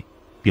熟悉，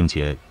并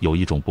且有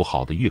一种不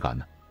好的预感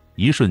呢？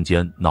一瞬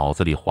间，脑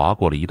子里划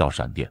过了一道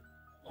闪电，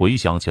回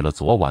想起了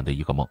昨晚的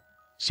一个梦。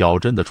小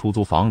珍的出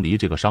租房离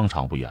这个商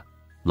场不远，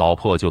老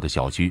破旧的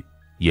小区，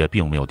也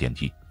并没有电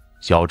梯。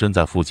小珍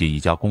在附近一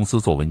家公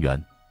司做文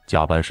员，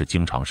加班是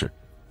经常事，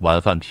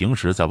晚饭平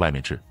时在外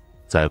面吃，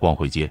再逛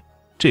会街。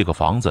这个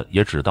房子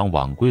也只当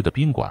晚归的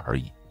宾馆而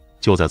已。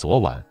就在昨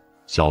晚，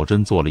小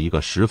珍做了一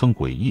个十分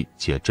诡异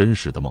且真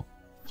实的梦。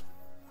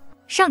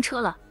上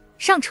车了，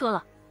上车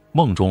了。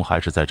梦中还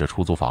是在这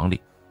出租房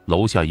里，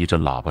楼下一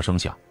阵喇叭声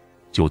响，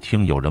就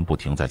听有人不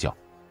停在叫：“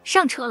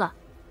上车了。”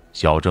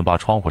小珍扒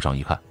窗户上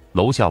一看，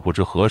楼下不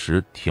知何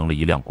时停了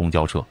一辆公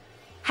交车，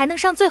还能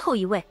上最后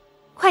一位，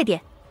快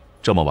点！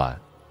这么晚，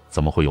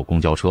怎么会有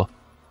公交车？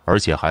而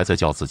且还在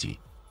叫自己，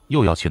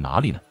又要去哪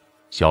里呢？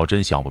小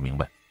珍想不明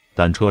白。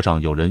但车上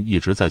有人一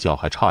直在叫，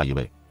还差一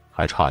位，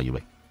还差一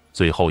位，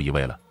最后一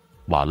位了，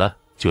晚了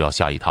就要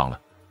下一趟了，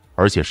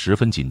而且十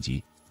分紧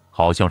急，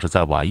好像是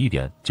再晚一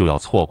点就要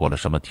错过了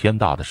什么天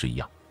大的事一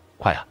样。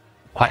快呀，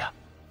快呀！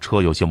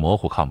车有些模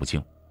糊，看不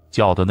清，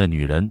叫的那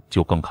女人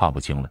就更看不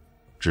清了，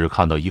只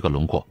看到一个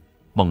轮廓。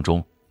梦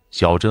中，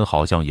小珍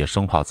好像也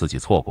生怕自己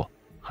错过，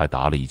还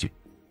答了一句：“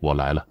我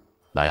来了，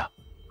来呀，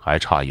还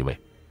差一位。”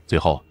最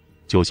后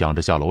就想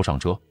着下楼上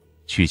车，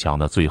去抢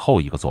那最后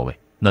一个座位。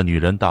那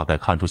女人大概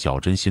看出小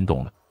珍心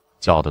动了，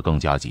叫得更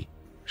加急，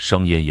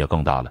声音也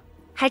更大了：“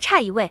还差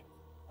一位。”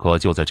可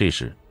就在这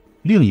时，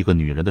另一个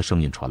女人的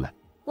声音传来：“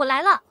我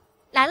来了，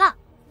来了，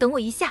等我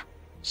一下。”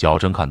小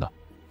珍看到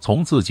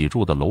从自己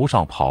住的楼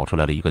上跑出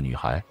来了一个女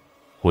孩，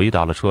回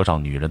答了车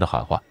上女人的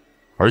喊话，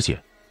而且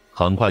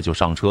很快就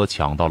上车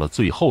抢到了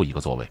最后一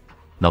个座位。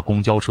那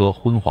公交车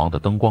昏黄的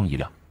灯光一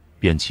亮，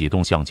便启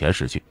动向前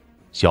驶去。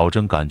小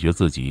珍感觉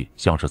自己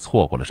像是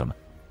错过了什么，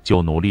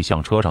就努力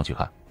向车上去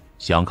看，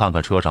想看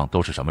看车上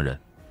都是什么人。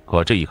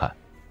可这一看，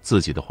自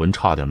己的魂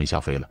差点没吓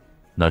飞了。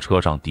那车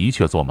上的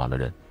确坐满了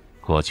人，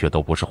可却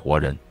都不是活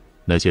人。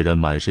那些人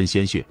满身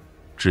鲜血，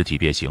肢体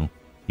变形，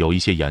有一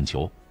些眼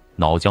球、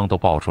脑浆都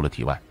爆出了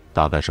体外，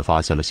大概是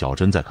发现了小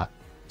珍在看，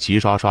齐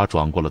刷刷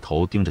转过了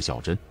头盯着小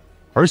珍。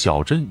而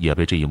小珍也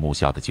被这一幕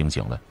吓得惊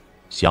醒了，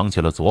想起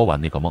了昨晚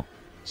那个梦。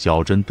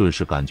小珍顿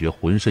时感觉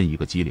浑身一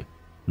个激灵，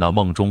那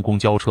梦中公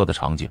交车的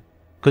场景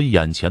跟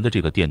眼前的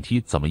这个电梯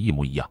怎么一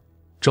模一样？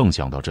正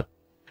想到这，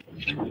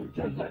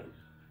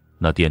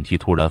那电梯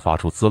突然发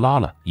出滋啦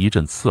了一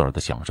阵刺耳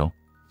的响声，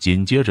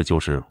紧接着就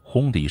是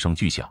轰的一声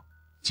巨响，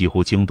几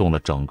乎惊动了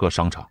整个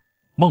商场。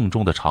梦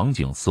中的场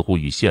景似乎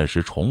与现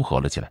实重合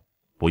了起来。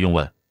不用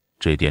问，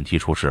这电梯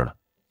出事了。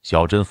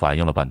小珍反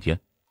应了半天，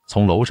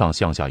从楼上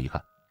向下一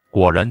看，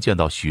果然见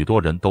到许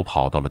多人都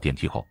跑到了电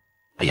梯口。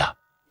哎呀，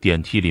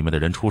电梯里面的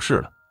人出事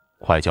了，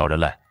快叫人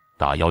来，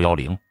打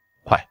110，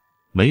快！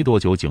没多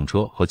久，警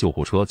车和救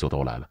护车就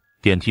都来了，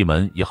电梯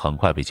门也很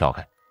快被撬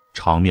开，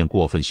场面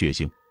过分血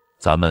腥，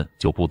咱们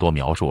就不多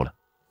描述了。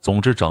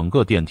总之，整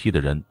个电梯的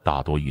人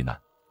大多遇难，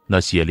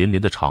那血淋淋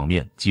的场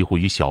面几乎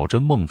与小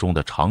珍梦中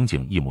的场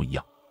景一模一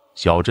样。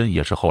小珍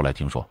也是后来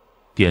听说，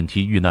电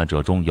梯遇难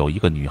者中有一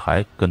个女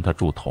孩跟她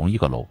住同一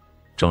个楼，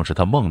正是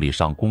她梦里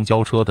上公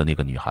交车的那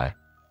个女孩。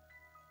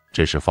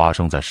这是发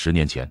生在10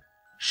年前，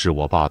是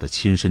我爸的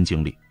亲身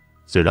经历。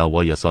虽然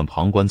我也算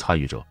旁观参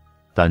与者，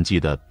但记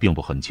得并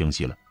不很清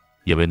晰了，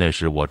因为那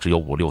时我只有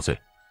5、6岁，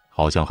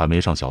好像还没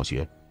上小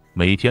学，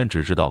每天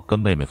只知道跟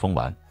妹妹疯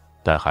玩，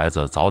带孩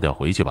子早点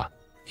回去吧，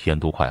天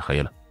都快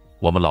黑了。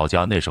我们老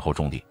家那时候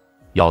种地，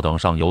要等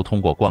上游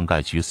通过灌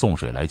溉渠送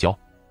水来浇，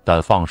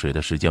但放水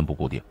的时间不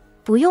固定。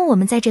不用我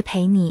们在这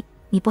陪你，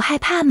你不害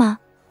怕吗？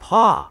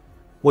怕，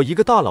我一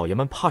个大老爷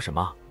们怕什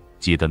么？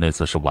记得那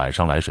次是晚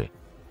上来水，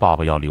爸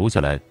爸要留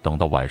下来等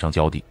到晚上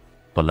浇地，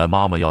本来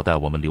妈妈要带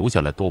我们留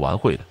下来多玩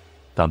会的，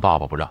但爸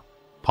爸不让，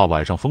怕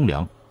晚上风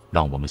凉，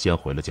让我们先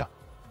回了家。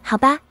好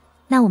吧，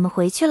那我们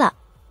回去了。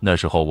那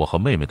时候我和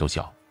妹妹都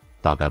小，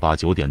大概8、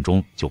9点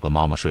钟就跟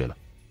妈妈睡了。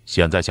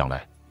现在想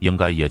来，应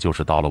该也就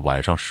是到了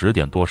晚上10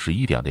点多、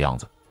11点的样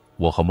子，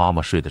我和妈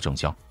妈睡得正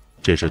香。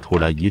这时突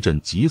然一阵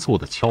急促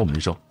的敲门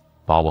声，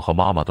把我和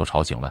妈妈都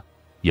吵醒了。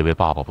因为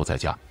爸爸不在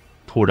家，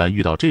突然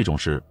遇到这种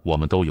事，我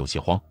们都有些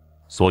慌，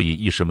所以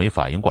一时没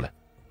反应过来。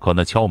可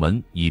那敲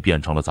门已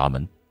变成了砸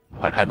门。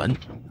快开门，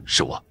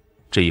是我。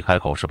这一开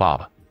口是爸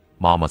爸，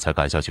妈妈才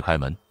敢下去开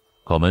门。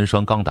可门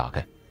栓刚打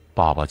开，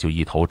爸爸就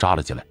一头扎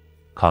了进来。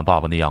看爸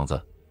爸那样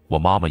子，我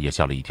妈妈也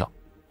吓了一跳，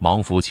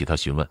忙扶起他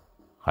询问：“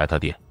孩他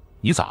爹，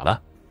你咋了？”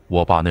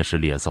我爸那时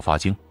脸色发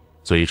青，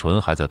嘴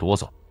唇还在哆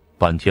嗦，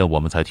半天我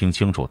们才听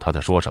清楚他在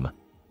说什么。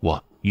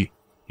我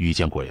遇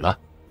见鬼了。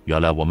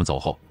原来我们走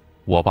后，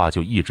我爸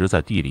就一直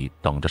在地里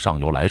等着上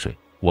游来水。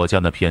我家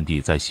那片地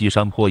在西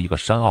山坡一个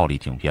山坳里，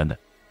挺偏的，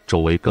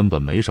周围根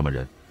本没什么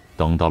人。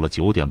等到了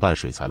9点半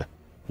水才来，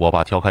我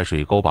爸挑开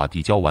水沟把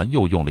地浇完，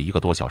又用了1个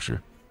多小时，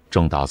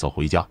正打算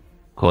回家，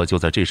可就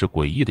在这时，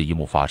诡异的一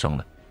幕发生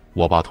了。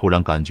我爸突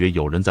然感觉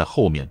有人在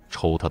后面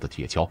抽他的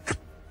铁锹。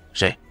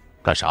谁？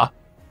干啥？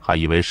还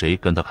以为谁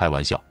跟他开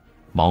玩笑，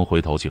忙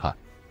回头去看，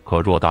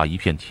可偌大一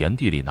片田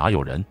地里哪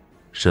有人？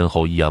身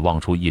后一眼望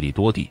出1里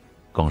多地，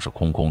更是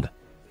空空的。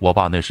我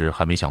爸那时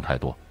还没想太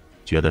多，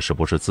觉得是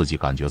不是自己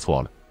感觉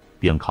错了，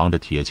便扛着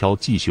铁锹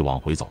继续往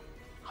回走。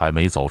还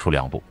没走出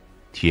2步，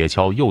铁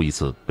锹又一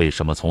次被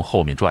什么从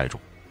后面拽住，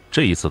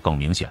这一次更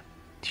明显，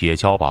铁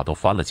锹把都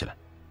翻了起来，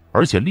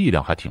而且力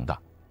量还挺大。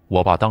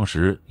我爸当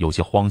时有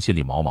些慌，心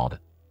里毛毛的，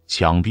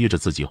强逼着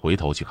自己回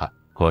头去看，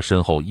可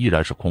身后依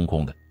然是空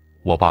空的。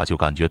我爸就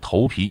感觉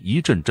头皮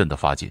一阵阵的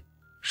发紧，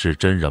是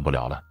真忍不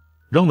了了，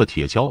扔了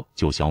铁锹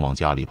就想往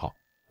家里跑，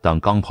但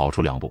刚跑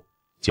出2步，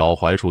脚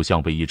踝处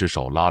像被一只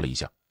手拉了一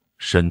下，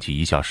身体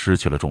一下失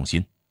去了重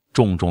心，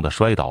重重的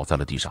摔倒在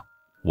了地上。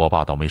我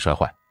爸倒没摔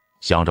坏，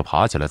想着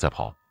爬起来再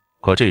跑，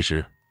可这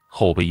时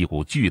后背一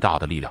股巨大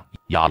的力量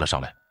压了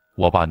上来。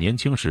我爸年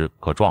轻时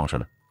可壮实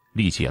了，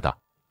力气也大，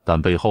但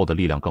背后的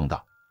力量更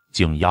大，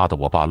竟压得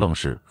我爸愣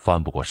是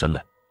翻不过身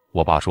来。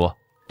我爸说，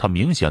他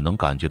明显能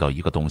感觉到一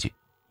个东西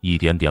一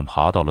点点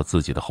爬到了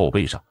自己的后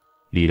背上，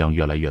力量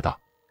越来越大，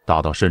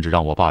大到甚至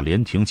让我爸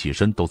连挺起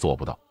身都做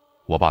不到。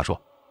我爸说，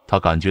他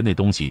感觉那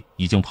东西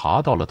已经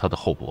爬到了他的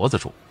后脖子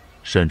处，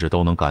甚至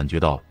都能感觉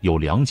到有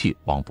凉气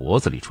往脖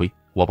子里吹。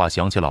我爸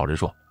想起老人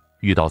说，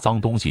遇到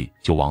脏东西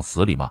就往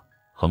死里骂，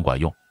很管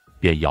用，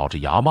便咬着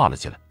牙骂了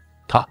起来：“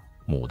他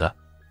母的，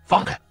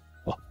放开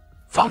我，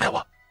放开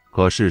我！”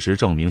可事实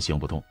证明行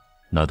不通，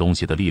那东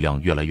西的力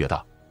量越来越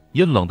大，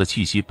阴冷的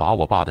气息把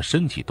我爸的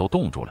身体都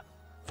冻住了。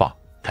放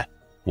开！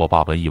我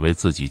爸本以为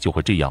自己就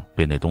会这样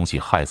被那东西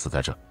害死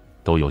在这，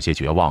都有些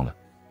绝望了。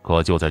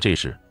可就在这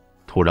时，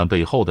突然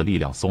背后的力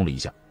量松了一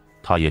下，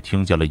他也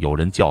听见了有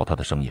人叫他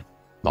的声音：“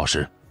老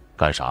师，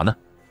干啥呢？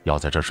要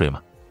在这儿睡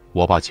吗？”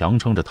我爸强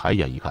撑着抬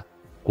眼一看，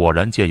果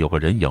然见有个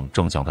人影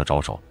正向他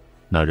招手。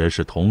那人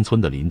是同村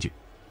的邻居。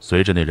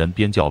随着那人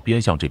边叫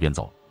边向这边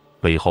走，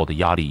背后的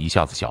压力一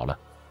下子小了。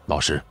老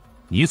师，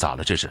你咋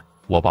了？这是？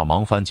我爸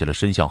忙翻起了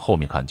身向后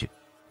面看去，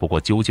不过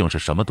究竟是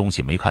什么东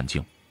西没看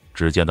清，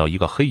只见到一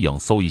个黑影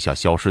嗖一下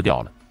消失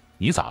掉了。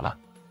你咋了？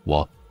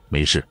我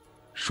没事，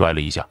摔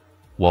了一下。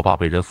我爸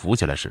被人扶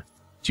起来时，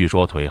据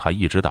说腿还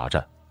一直打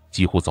颤，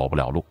几乎走不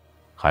了路，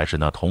还是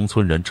那同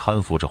村人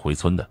搀扶着回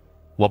村的。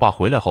我爸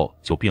回来后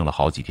就病了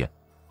好几天，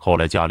后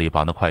来家里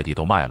把那块地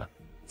都卖了，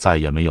再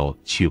也没有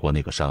去过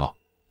那个山坳。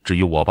至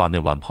于我爸那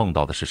晚碰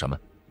到的是什么，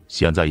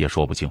现在也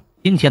说不清。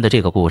今天的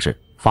这个故事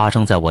发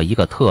生在我一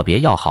个特别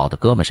要好的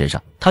哥们身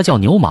上，他叫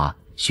牛马，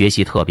学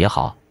习特别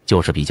好，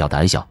就是比较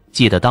胆小。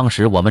记得当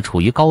时我们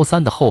处于高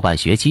3的后半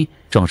学期，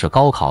正是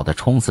高考的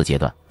冲刺阶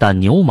段，但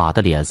牛马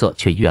的脸色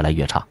却越来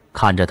越差。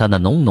看着他那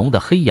浓浓的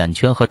黑眼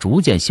圈和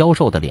逐渐消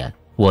瘦的脸，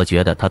我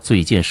觉得他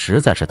最近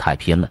实在是太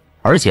拼了，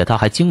而且他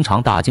还经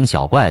常大惊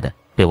小怪的，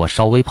被我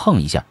稍微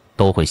碰一下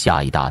都会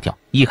吓一大跳。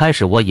一开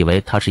始我以为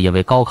他是因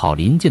为高考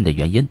临近的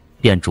原因，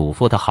便嘱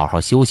咐他好好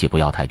休息，不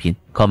要太拼。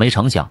可没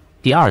成想，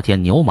第2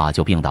天牛马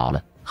就病倒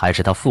了，还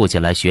是他父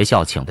亲来学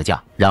校请的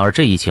假。然而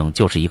这一请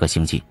就是1个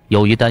星期。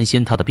由于担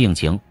心他的病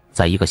情，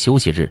在一个休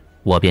息日，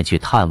我便去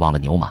探望了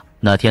牛马。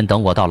那天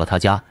等我到了他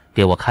家，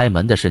给我开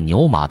门的是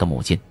牛马的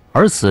母亲，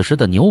而此时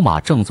的牛马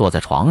正坐在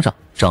床上，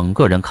整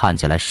个人看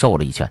起来瘦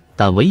了一圈，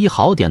但唯一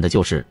好点的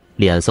就是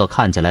脸色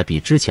看起来比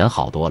之前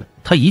好多了。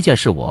他一见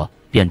是我，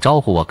便招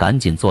呼我赶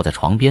紧坐在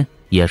床边，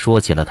也说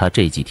起了他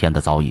这几天的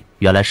遭遇。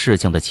原来事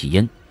情的起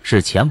因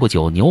是前不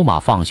久牛马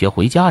放学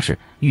回家时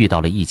遇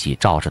到了一起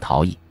肇事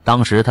逃逸，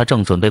当时他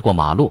正准备过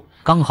马路，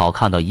刚好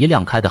看到一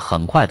辆开得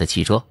很快的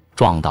汽车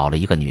撞倒了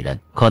一个女人。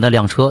可那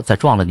辆车在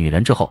撞了女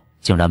人之后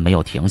竟然没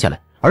有停下来，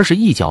而是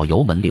一脚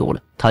油门溜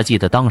了。他记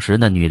得当时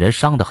那女人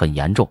伤得很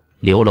严重，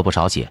流了不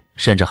少血，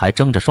甚至还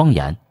睁着双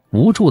眼，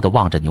无助地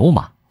望着牛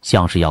马，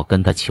像是要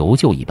跟他求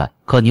救一般。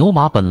可牛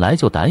马本来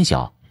就胆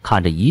小，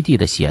看着一地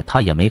的血，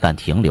他也没敢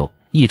停留，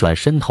一转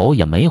身头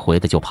也没回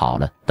的就跑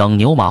了。等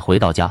牛马回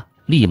到家，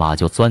立马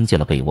就钻进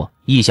了被窝。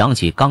一想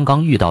起刚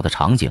刚遇到的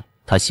场景，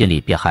他心里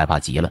便害怕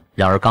极了。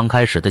然而刚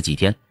开始的几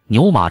天，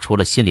牛马除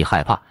了心里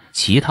害怕，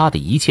其他的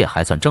一切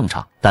还算正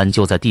常。但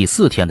就在第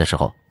4天的时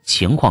候，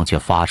情况却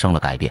发生了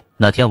改变。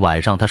那天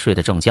晚上他睡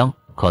得正香，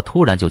可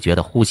突然就觉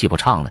得呼吸不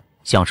畅了，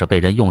像是被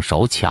人用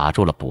手卡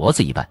住了脖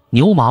子一般。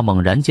牛马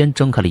猛然间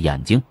睁开了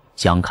眼睛，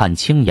想看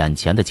清眼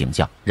前的景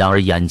象，然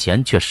而眼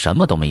前却什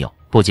么都没有。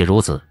不仅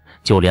如此，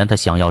就连他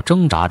想要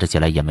挣扎着起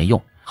来也没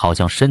用，好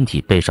像身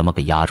体被什么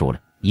给压住了，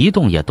一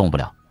动也动不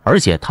了，而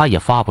且他也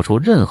发不出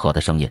任何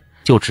的声音，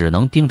就只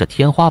能盯着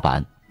天花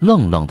板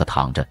愣愣地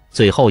躺着。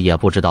最后也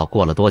不知道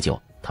过了多久，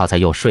他才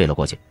又睡了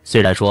过去。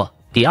虽然说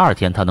第2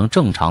天他能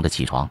正常的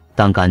起床，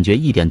但感觉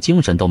一点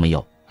精神都没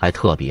有，还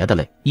特别的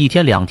累。1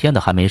天2天的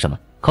还没什么，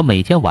可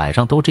每天晚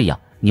上都这样，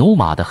牛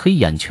马的黑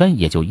眼圈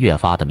也就越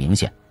发的明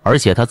显。而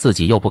且他自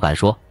己又不敢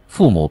说，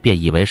父母便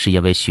以为是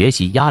因为学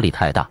习压力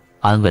太大，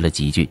安慰了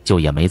几句就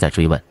也没再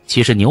追问。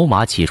其实牛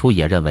马起初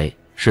也认为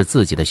是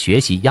自己的学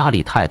习压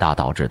力太大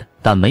导致的，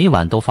但每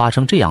晚都发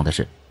生这样的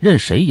事，任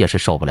谁也是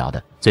受不了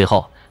的。最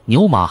后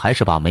牛马还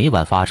是把每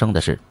晚发生的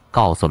事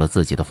告诉了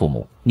自己的父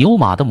母。牛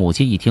马的母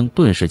亲一听，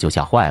顿时就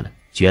吓坏了，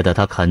觉得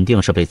他肯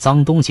定是被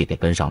脏东西给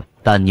跟上了。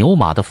但牛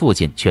马的父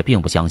亲却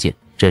并不相信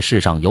这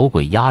世上有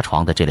鬼压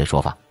床的这类说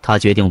法，他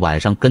决定晚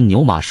上跟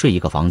牛马睡一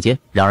个房间。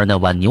然而那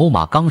晚牛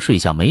马刚睡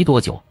下没多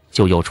久，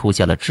就又出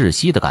现了窒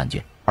息的感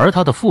觉，而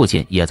他的父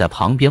亲也在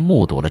旁边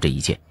目睹了这一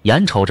切，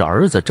眼瞅着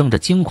儿子睁着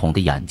惊恐的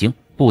眼睛，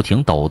不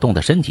停抖动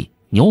的身体，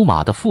牛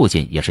马的父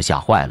亲也是吓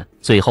坏了，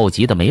最后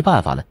急得没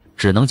办法了，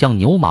只能将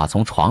牛马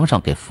从床上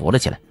给扶了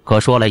起来。可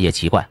说来也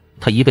奇怪，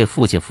他一被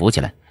父亲扶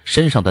起来，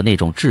身上的那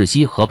种窒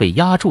息和被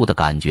压住的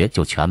感觉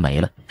就全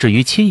没了。至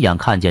于亲眼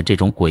看见这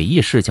种诡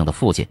异事情的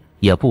父亲，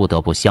也不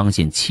得不相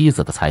信妻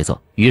子的猜测。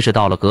于是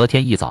到了隔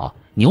天一早，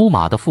牛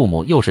马的父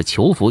母又是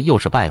求福又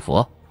是拜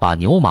佛，把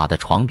牛马的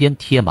床边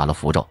贴满了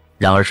符咒。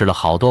然而试了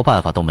好多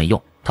办法都没用，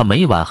他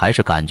每晚还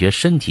是感觉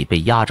身体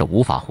被压着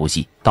无法呼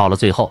吸。到了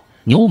最后，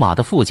牛马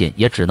的父亲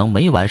也只能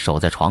每晚守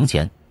在床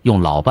前，用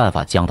老办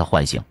法将他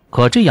唤醒。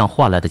可这样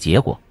换来的结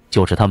果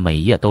就是他每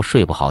夜都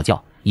睡不好觉，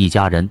一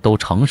家人都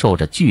承受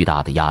着巨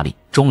大的压力。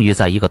终于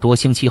在1个多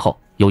星期后，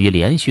由于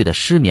连续的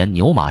失眠，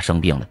牛马生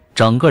病了，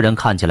整个人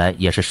看起来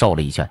也是瘦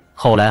了一圈。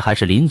后来还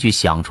是邻居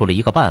想出了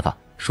一个办法，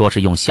说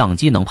是用相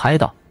机能拍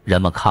到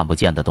人们看不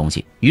见的东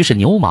西。于是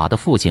牛马的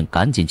父亲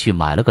赶紧去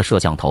买了个摄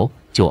像头，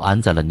就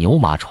安在了牛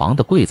马床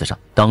的柜子上。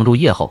等入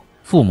夜后，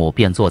父母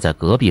便坐在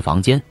隔壁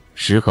房间，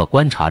时刻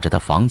观察着他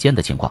房间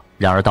的情况。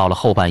然而到了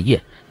后半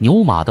夜，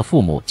牛马的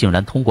父母竟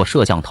然通过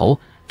摄像头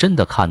真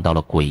的看到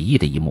了诡异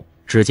的一幕。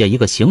只见一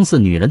个形似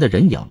女人的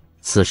人影，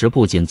此时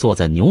不仅坐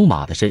在牛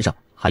马的身上，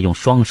还用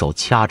双手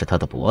掐着他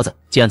的脖子。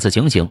见此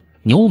情形，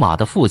牛马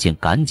的父亲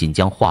赶紧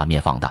将画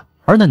面放大，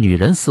而那女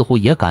人似乎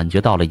也感觉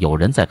到了有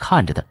人在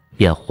看着他，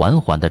便缓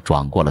缓地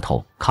转过了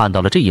头。看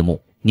到了这一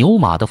幕，牛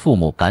马的父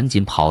母赶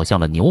紧跑向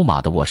了牛马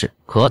的卧室，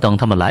可等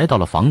他们来到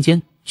了房间，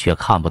却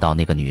看不到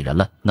那个女人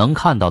了，能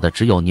看到的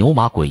只有牛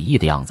马诡异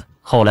的样子。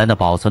后来那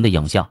保存的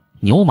影像，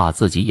牛马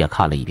自己也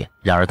看了一遍。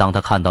然而当他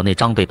看到那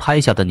张被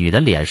拍下的女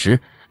人脸时，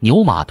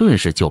牛马顿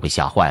时就被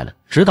吓坏了。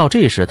直到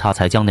这时，他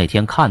才将那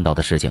天看到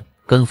的事情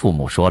跟父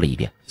母说了一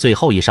遍。最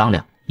后一商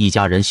量，一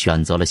家人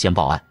选择了先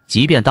报案。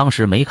即便当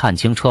时没看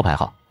清车牌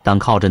号，但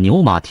靠着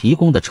牛马提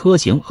供的车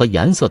型和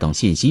颜色等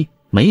信息，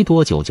没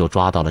多久就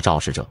抓到了肇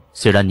事者。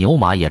虽然牛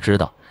马也知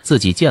道自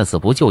己见死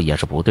不救也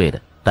是不对的，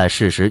但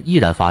事实依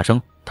然发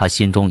生，他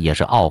心中也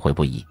是懊悔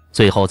不已。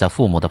最后在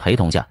父母的陪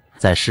同下，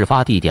在事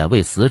发地点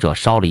为死者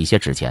烧了一些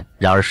纸钱。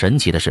然而神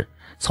奇的是，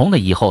从那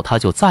以后他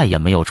就再也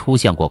没有出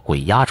现过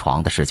鬼压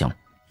床的事情了。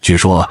据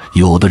说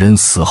有的人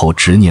死后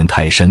执念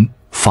太深，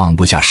放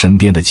不下身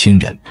边的亲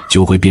人，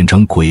就会变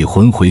成鬼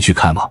魂回去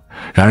看望。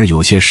然而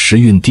有些时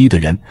运低的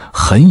人，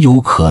很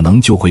有可能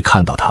就会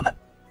看到他们。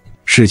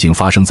事情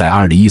发生在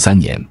2013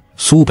年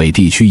苏北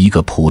地区一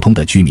个普通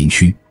的居民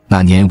区。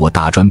那年我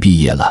大专毕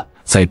业了，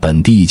在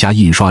本地一家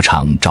印刷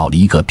厂找了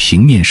一个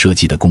平面设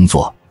计的工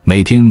作，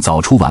每天早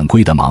出晚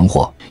归的忙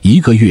活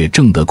，1个月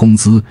挣的工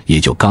资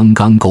也就刚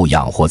刚够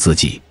养活自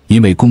己。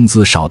因为工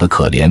资少得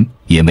可怜，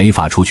也没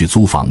法出去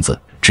租房子，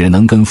只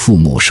能跟父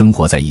母生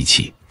活在一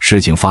起。事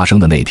情发生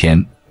的那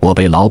天，我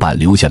被老板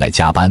留下来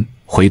加班，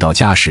回到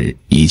家时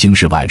已经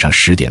是晚上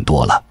10点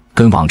多了。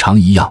跟往常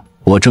一样，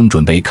我正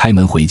准备开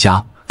门回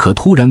家，可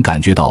突然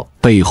感觉到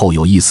背后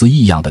有一丝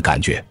异样的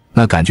感觉，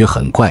那感觉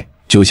很怪，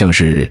就像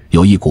是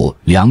有一股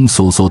凉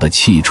飕飕的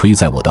气吹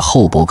在我的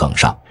后脖梗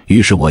上。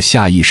于是我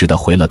下意识地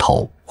回了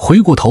头，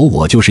回过头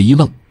我就是一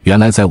愣，原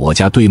来在我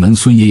家对门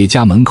孙爷爷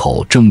家门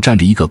口正站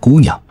着一个姑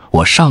娘。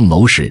我上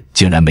楼时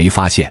竟然没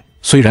发现，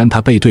虽然她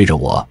背对着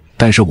我，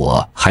但是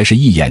我还是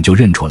一眼就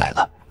认出来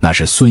了，那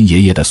是孙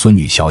爷爷的孙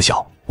女小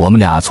小。我们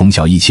俩从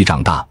小一起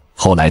长大，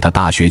后来她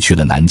大学去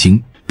了南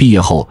京，毕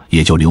业后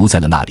也就留在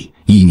了那里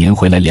，1年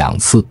回来2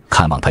次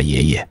看望她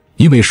爷爷。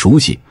因为熟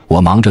悉，我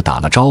忙着打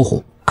了招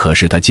呼，可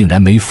是他竟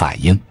然没反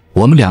应。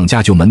我们两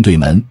家就门对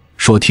门，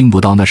说听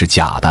不到那是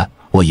假的。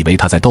我以为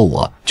他在逗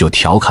我，就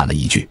调侃了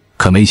一句，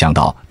可没想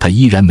到他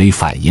依然没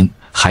反应，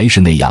还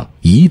是那样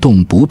一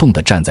动不动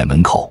地站在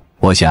门口。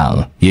我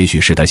想也许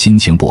是他心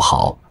情不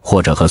好，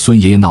或者和孙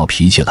爷爷闹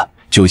脾气了，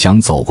就想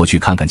走过去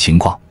看看情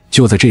况。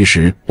就在这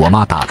时，我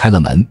妈打开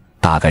了门，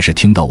大概是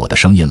听到我的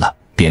声音了，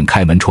便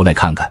开门出来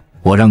看看。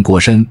我让过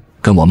身，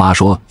跟我妈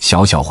说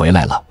小小回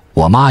来了。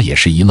我妈也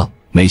是一愣，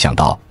没想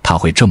到他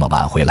会这么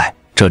晚回来。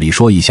这里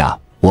说一下，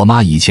我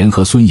妈以前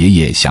和孙爷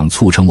爷想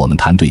促成我们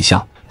谈对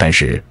象，但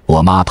是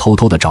我妈偷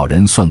偷的找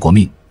人算过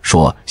命，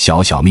说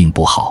小小命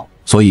不好，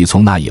所以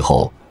从那以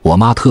后，我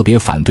妈特别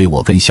反对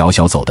我跟小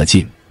小走得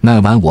近。那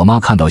晚我妈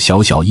看到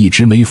小小一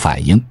直没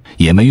反应，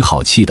也没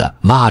好气的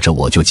拉着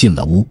我就进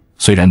了屋。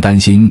虽然担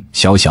心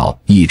小小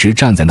一直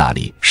站在那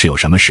里是有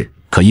什么事，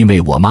可因为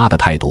我妈的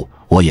态度，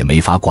我也没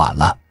法管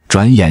了。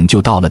转眼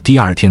就到了第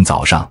二天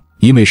早上，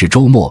因为是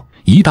周末，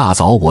一大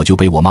早我就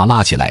被我妈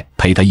拉起来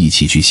陪她一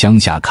起去乡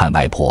下看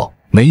外婆。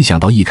没想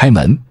到一开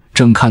门，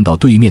正看到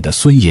对面的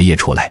孙爷爷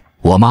出来。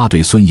我妈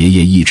对孙爷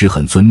爷一直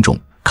很尊重，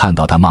看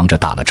到他忙着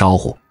打了招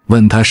呼，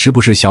问他是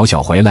不是小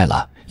小回来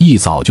了，一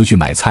早就去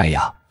买菜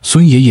呀。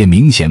孙爷爷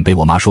明显被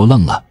我妈说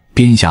愣了，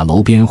边下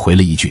楼边回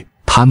了一句，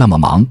他那么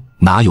忙，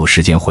哪有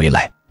时间回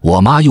来。我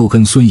妈又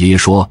跟孙爷爷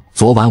说，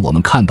昨晚我们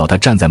看到他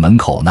站在门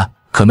口呢。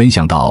可没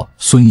想到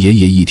孙爷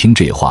爷一听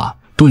这话，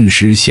顿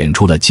时显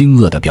出了惊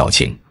愕的表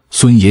情。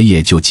孙爷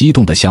爷就激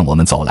动地向我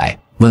们走来，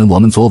问我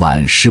们昨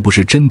晚是不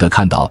是真的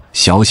看到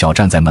小小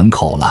站在门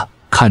口了。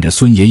看着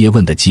孙爷爷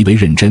问得极为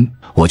认真，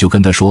我就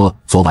跟他说，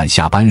昨晚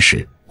下班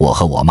时我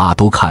和我妈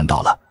都看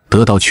到了。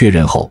得到确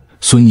认后，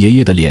孙爷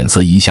爷的脸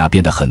色一下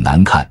变得很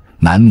难看，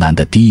喃喃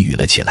地低语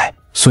了起来。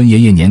孙爷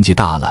爷年纪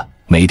大了，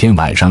每天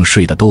晚上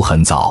睡得都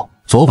很早，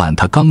昨晚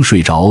他刚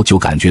睡着就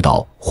感觉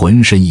到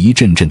浑身一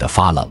阵阵的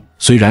发冷。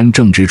虽然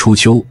正值初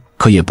秋，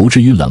可也不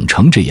至于冷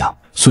成这样。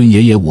孙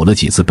爷爷捂了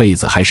几次被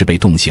子，还是被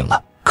冻醒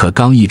了。可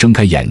刚一睁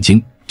开眼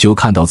睛，就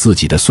看到自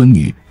己的孙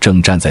女正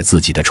站在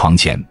自己的床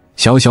前。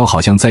小小好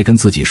像在跟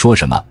自己说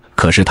什么，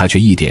可是他却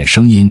一点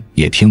声音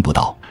也听不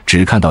到，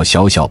只看到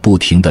小小不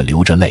停地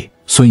流着泪。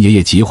孙爷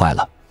爷急坏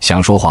了，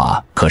想说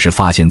话，可是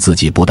发现自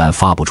己不但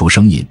发不出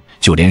声音，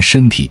就连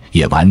身体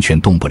也完全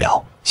动不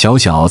了。小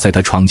小在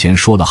他床前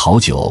说了好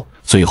久，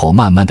最后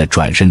慢慢地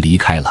转身离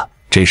开了。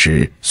这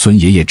时孙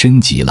爷爷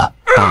真急了，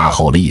大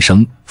吼了一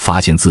声，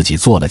发现自己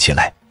坐了起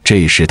来。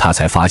这时他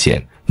才发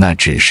现那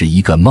只是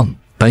一个梦，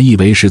本以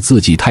为是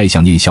自己太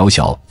想念小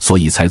小，所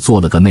以才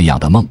做了个那样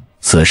的梦。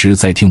此时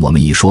再听我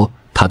们一说，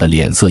他的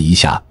脸色一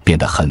下变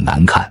得很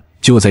难看。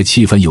就在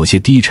气氛有些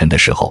低沉的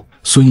时候，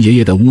孙爷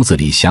爷的屋子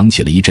里响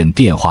起了一阵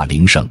电话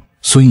铃声。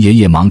孙爷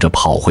爷忙着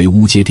跑回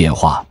屋接电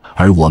话，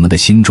而我们的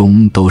心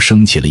中都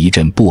升起了一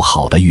阵不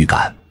好的预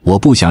感。我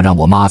不想让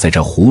我妈在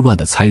这胡乱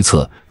的猜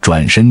测，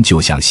转身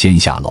就想先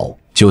下楼。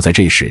就在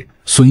这时，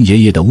孙爷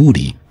爷的屋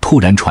里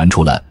突然传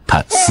出了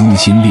他撕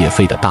心裂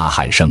肺的大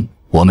喊声。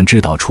我们知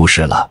道出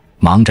事了，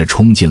忙着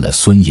冲进了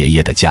孙爷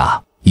爷的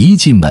家。一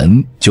进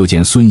门就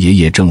见孙爷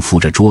爷正扶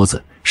着桌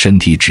子，身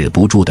体止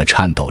不住地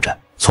颤抖着。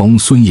从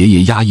孙爷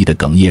爷压抑的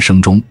哽咽声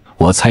中，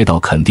我猜到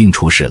肯定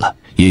出事了，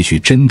也许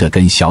真的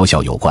跟小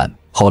小有关。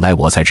后来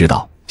我才知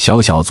道，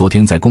小小昨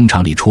天在工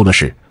厂里出了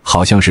事，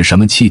好像是什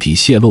么气体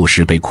泄漏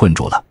时被困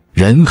住了，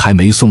人还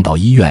没送到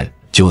医院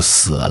就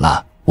死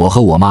了。我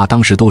和我妈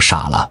当时都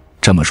傻了。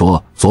这么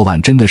说，昨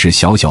晚真的是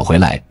小小回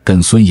来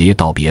跟孙爷爷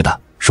道别的。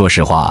说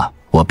实话，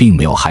我并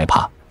没有害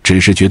怕，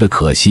只是觉得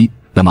可惜，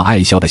那么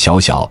爱笑的小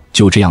小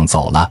就这样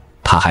走了，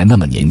他还那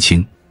么年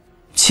轻。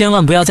千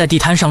万不要在地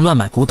摊上乱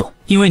买古董，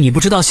因为你不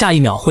知道下一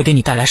秒会给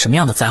你带来什么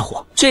样的灾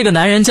祸。这个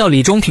男人叫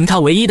李中平，他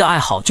唯一的爱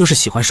好就是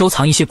喜欢收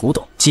藏一些古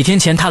董。几天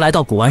前他来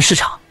到古玩市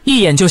场，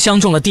一眼就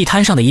相中了地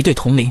摊上的一对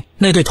铜铃。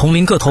那对铜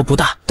铃个头不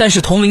大，但是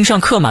铜铃上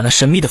刻满了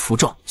神秘的符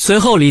咒。随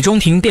后李中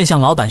平便向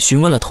老板询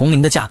问了铜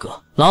铃的价格，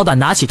老板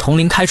拿起铜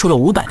铃开出了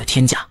500的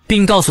天价，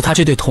并告诉他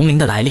这对铜铃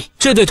的来历。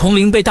这对铜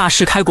铃被大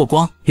师开过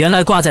光，原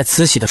来挂在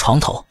慈禧的床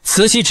头，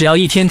慈禧只要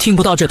一天听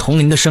不到这铜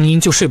铃的声音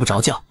就睡不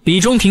着觉。李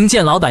中平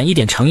见老板一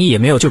点诚意也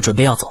没有，就准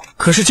备要走，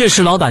可是这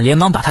时老板连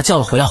忙把他叫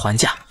了回来还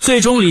价。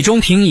最终李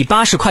中平以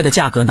80块的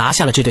价格拿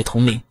下了这对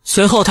铜铃。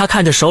随后他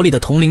看着手里的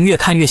铜铃越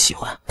看越喜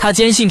欢，他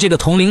坚信这个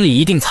铜铃里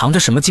一定藏着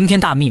什么惊天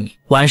大秘密。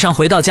晚上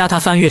回到家，他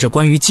翻阅着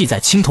关于记载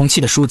青铜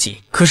器的书籍，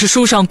可是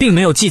书上并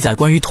没有记载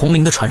关于铜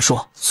铃的传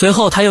说。随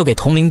后他又给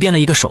铜铃编了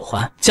一个手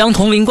环，将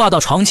铜铃挂到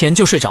床前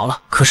就睡着了。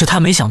可是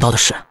他没想到的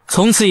是，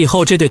从此以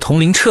后这对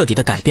铜铃彻底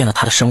的改变了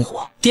他的生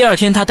活。第二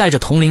天他带着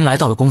铜铃来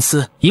到了公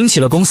司，引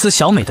起了公司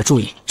小美的注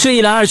意。这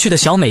一来二去的，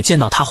小美见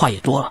到他话也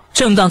多了。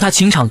正当他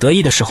情场得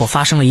意的时候，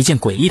发生了一件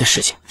诡异的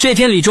事情。这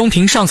天李中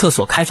平上厕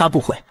所开发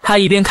布会，他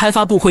一边开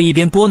发布会一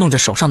边拨弄着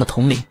手上的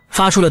铜铃。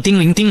发出了叮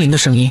铃叮铃的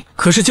声音。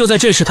可是就在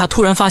这时，他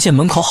突然发现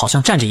门口好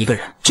像站着一个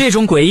人，这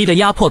种诡异的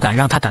压迫感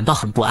让他感到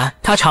很不安。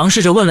他尝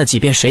试着问了几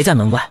遍谁在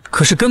门外，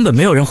可是根本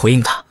没有人回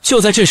应他。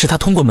就在这时，他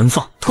通过门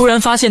缝突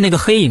然发现那个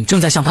黑影正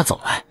在向他走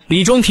来。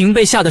李中平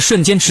被吓得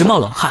瞬间直冒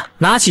冷汗，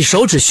拿起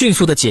手指迅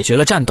速地解决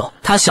了战斗。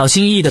他小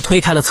心翼翼地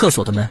推开了厕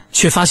所的门，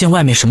却发现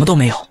外面什么都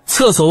没有。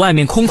厕所外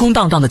面空空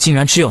荡荡的，竟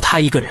然只有他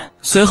一个人。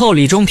随后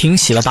李中平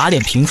洗了把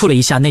脸，平复了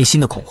一下内心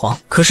的恐慌。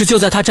可是就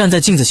在他站在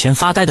镜子前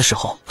发呆的时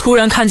候，突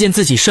然看见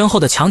自己身后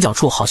的墙角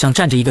处好像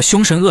站着一个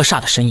凶神恶煞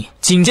的身影。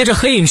紧接着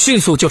黑影迅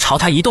速就朝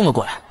他移动了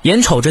过来，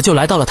眼瞅着就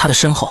来到了他的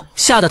身后，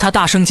吓得他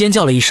大声尖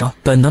叫了一声，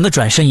本能的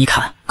转身一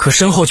看，可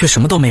身后却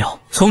什么都没有。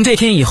从这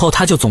天以后，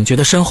他就总觉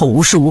得身后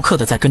无时无刻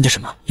的在跟着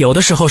什么，有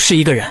的时候是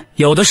一个人，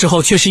有的时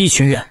候却是一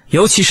群人，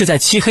尤其是在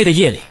漆黑的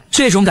夜里，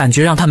这种感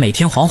觉让他每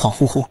天恍恍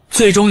惚惚，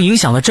最终影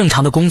响了正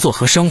常的工作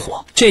和生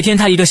活。这天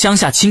他一个乡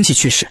下亲戚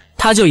去世，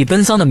他就以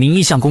奔丧的名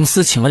义向公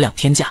司请了2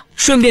天假，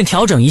顺便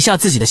调整一下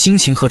自己的心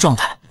情和状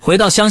态。回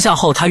到乡下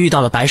后，他遇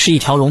到了白是一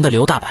条龙的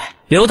刘大白。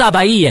刘大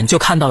白一眼就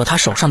看到了他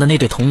手上的那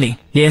对铜铃，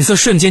脸色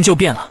瞬间就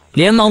变了，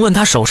连忙问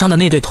他手上的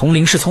那对铜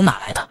铃是从哪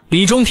来的。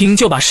李中平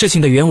就把事情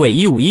的原委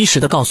一五一十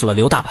地告诉了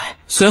刘大白。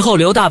随后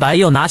刘大白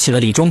又拿起了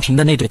李中平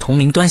的那对铜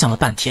铃端详了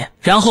半天，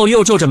然后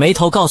又皱着眉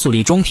头告诉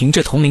李中平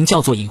这铜铃叫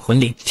做引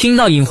魂铃。听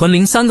到引魂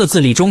铃3个字，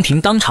李中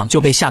平当场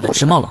就被吓得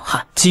直冒冷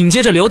汗。紧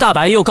接着刘大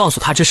白又告诉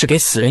他这是给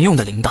死人用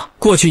的铃铛，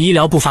过去医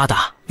疗不发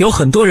达，有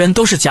很多人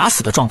都是假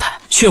死的状态，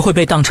却会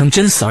被当成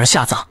真死而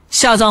下葬，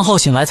下葬后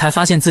醒来才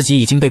发现自己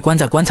已经被关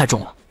在棺材中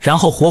了，然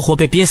后活活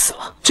被憋死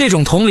了。这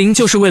种铜铃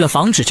就是为了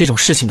防止这种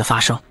事情的发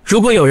生，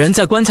如果有人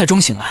在棺材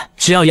中醒来，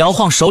只要摇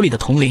晃手里的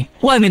铜铃，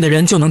外面的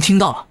人就能听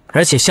到了。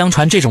而且相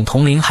传这种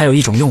铜铃还有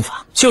一种用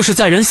法，就是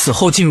在人死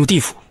后进入地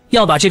府，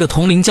要把这个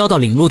铜铃交到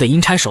领路的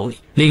阴差手里，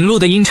领路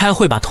的阴差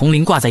会把铜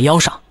铃挂在腰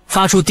上，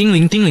发出叮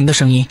铃叮铃的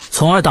声音，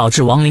从而导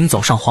致亡灵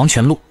走上黄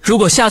泉路。如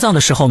果下葬的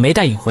时候没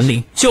带引魂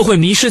铃，就会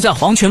迷失在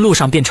黄泉路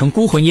上，变成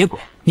孤魂野鬼。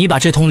你把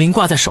这铜铃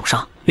挂在手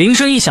上，铃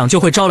声一响就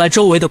会招来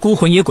周围的孤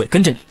魂野鬼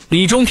跟着你。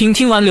李中平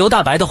听完刘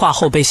大白的话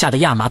后，被吓得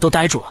亚麻都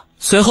呆住了。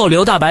随后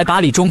刘大白把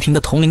李中平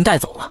的铜铃带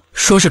走了，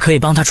说是可以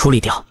帮他处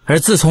理掉。而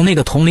自从那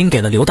个铜铃给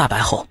了刘大白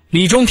后，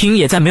李中平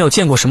也再没有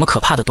见过什么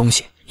可怕的东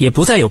西，也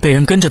不再有被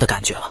人跟着的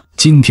感觉了。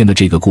今天的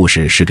这个故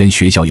事是跟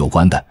学校有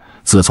关的。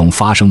自从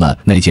发生了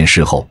那件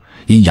事后，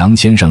阴阳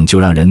先生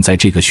就让人在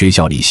这个学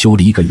校里修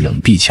了一个影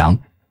壁墙。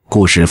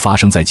故事发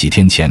生在几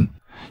天前，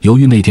由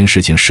于那天事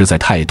情实在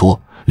太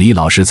多，李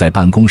老师在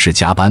办公室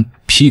加班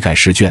批改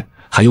试卷，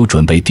还有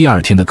准备第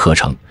2天的课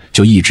程，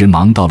就一直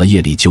忙到了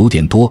夜里9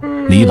点多。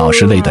李老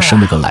师累得伸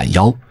了个懒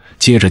腰，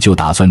接着就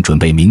打算准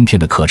备明天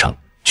的课程，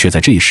却在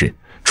这时，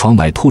窗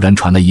外突然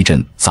传来一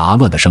阵杂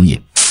乱的声音，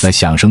那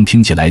响声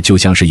听起来就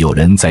像是有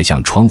人在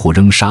向窗户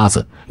扔沙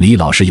子。李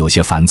老师有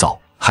些烦躁，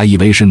还以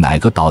为是哪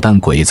个捣蛋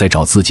鬼在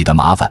找自己的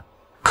麻烦，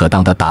可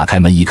当他打开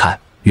门一看，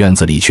院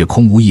子里却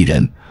空无一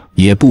人，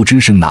也不知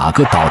是哪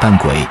个捣蛋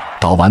鬼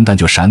捣完蛋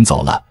就闪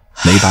走了。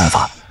没办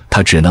法，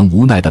他只能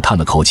无奈地叹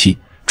了口气，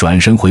转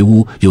身回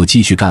屋又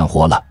继续干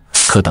活了。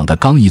可等他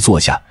刚一坐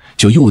下，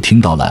就又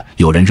听到了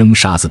有人扔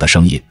沙子的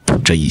声音。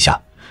这一下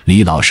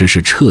李老师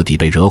是彻底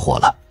被惹火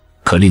了。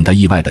可令他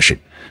意外的是，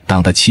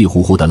当他气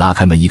呼呼地拉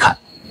开门一看，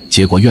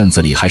结果院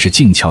子里还是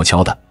静悄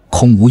悄的，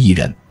空无一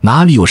人，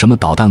哪里有什么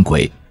捣蛋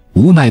鬼。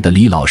无奈的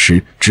李老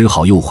师只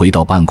好又回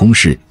到办公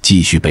室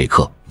继续备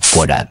课。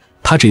果然，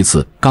他这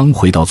次刚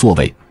回到座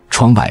位，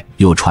窗外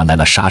又传来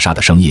了沙沙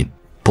的声音。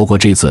不过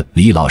这次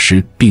李老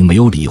师并没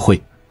有理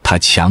会，他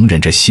强忍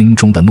着心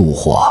中的怒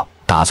火，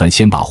打算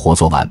先把活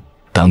做完，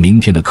等明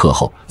天的课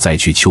后再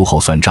去秋后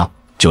算账。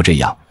就这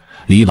样，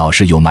李老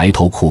师又埋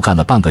头苦干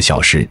了半个小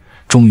时，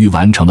终于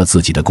完成了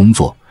自己的工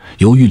作。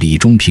由于李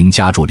中平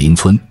家住邻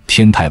村，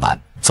天太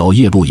晚，走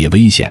夜路也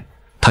危险，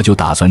他就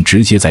打算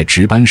直接在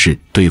值班室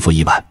对付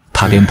一晚。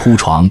他边铺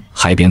床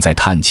还边在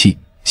叹气，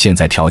现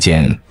在条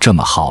件这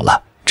么好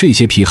了，这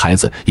些皮孩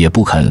子也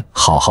不肯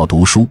好好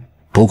读书。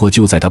不过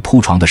就在他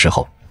铺床的时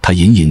候，他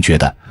隐隐觉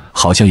得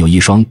好像有一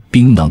双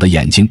冰冷的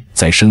眼睛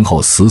在身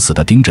后死死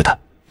地盯着他，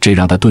这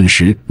让他顿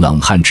时冷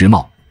汗直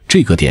冒。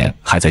这个点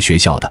还在学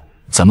校的，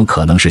怎么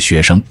可能是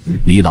学生？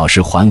李老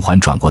师缓缓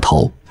转过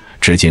头，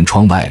只见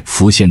窗外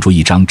浮现出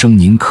一张狰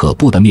狞可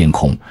怖的面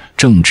孔，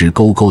正直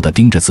勾勾地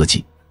盯着自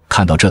己。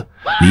看到这，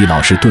李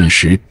老师顿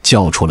时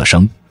叫出了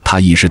声。他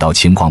意识到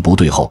情况不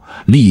对后，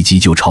立即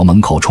就朝门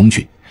口冲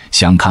去，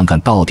想看看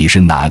到底是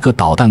哪个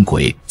捣蛋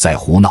鬼在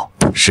胡闹。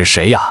是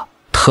谁呀？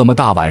特么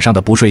大晚上的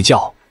不睡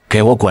觉，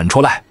给我滚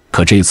出来！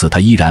可这次他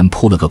依然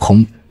扑了个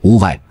空，屋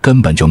外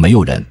根本就没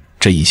有人。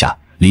这一下，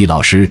李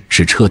老师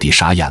是彻底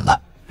傻眼了。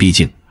毕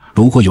竟，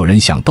如果有人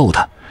想逗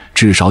他，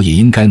至少也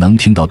应该能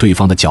听到对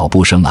方的脚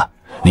步声啊。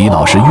李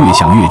老师越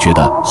想越觉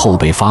得后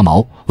背发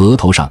毛，额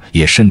头上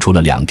也渗出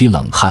了2滴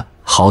冷汗。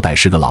好歹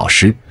是个老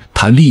师，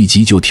他立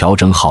即就调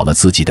整好了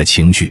自己的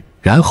情绪，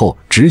然后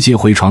直接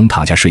回床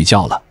躺下睡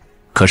觉了。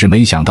可是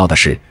没想到的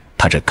是，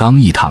他这刚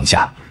一躺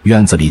下，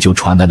院子里就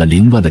传来了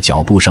凌乱的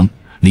脚步声。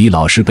李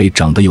老师被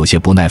整得有些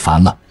不耐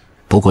烦了。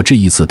不过这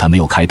一次他没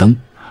有开灯，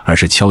而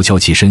是悄悄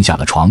起身下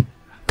了床。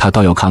他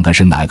倒要看看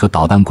是哪个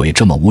捣蛋鬼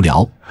这么无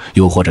聊，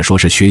又或者说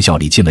是学校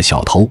里进了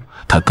小偷。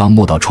他刚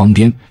摸到窗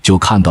边，就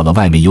看到了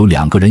外面有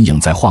2个人影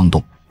在晃动。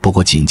不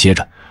过紧接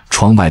着，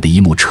窗外的一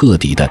幕彻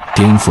底地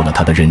颠覆了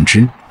他的认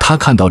知。他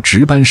看到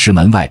值班室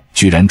门外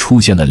居然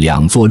出现了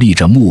2座立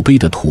着墓碑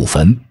的土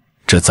坟，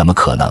这怎么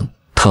可能？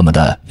特么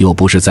的，又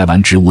不是在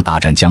玩植物大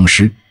战僵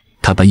尸。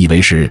他本以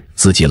为是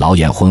自己老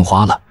眼昏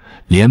花了，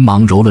连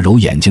忙揉了揉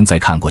眼睛再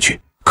看过去。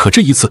可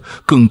这一次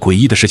更诡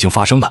异的事情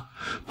发生了，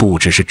不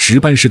只是值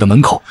班室的门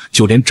口，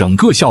就连整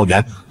个校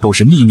园都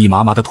是密密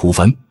麻麻的土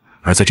坟，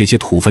而在这些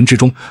土坟之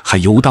中还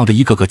游荡着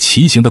一个个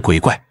奇形的鬼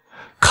怪。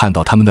看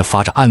到他们那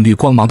发着暗绿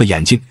光芒的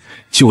眼睛，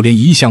就连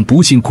一向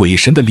不信鬼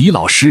神的李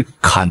老师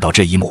看到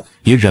这一幕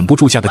也忍不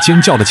住吓得尖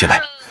叫了起来。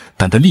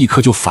但他立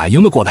刻就反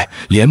应了过来，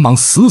连忙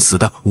死死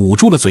地捂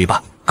住了嘴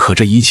巴。可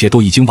这一切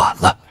都已经晚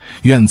了，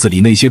院子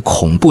里那些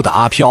恐怖的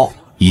阿飘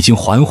已经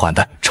缓缓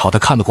地朝他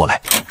看了过来，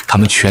他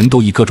们全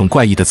都以各种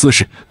怪异的姿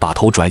势把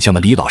头转向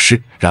了李老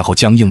师，然后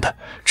僵硬的、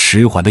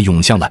迟缓地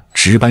涌向了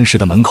值班室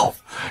的门口，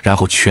然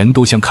后全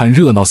都像看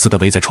热闹似的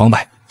围在窗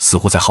外，似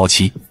乎在好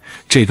奇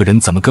这个人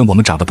怎么跟我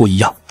们长得不一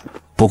样。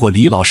不过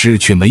李老师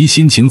却没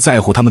心情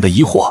在乎他们的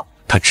疑惑，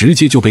他直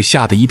接就被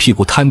吓得一屁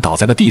股瘫倒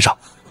在了地上。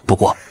不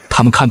过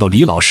他们看到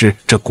李老师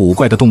这古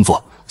怪的动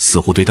作，似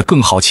乎对他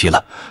更好奇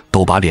了，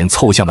都把脸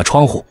凑向了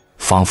窗户，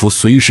仿佛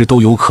随时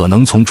都有可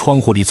能从窗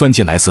户里钻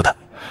进来似的。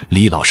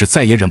李老师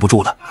再也忍不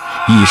住了，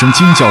一声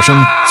惊叫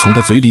声从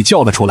他嘴里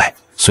叫了出来，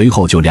随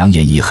后就两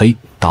眼一黑，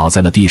倒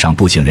在了地上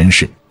不省人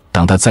事。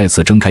当他再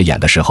次睁开眼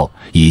的时候，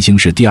已经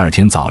是第2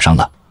天早上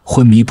了。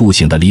昏迷不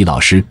醒的李老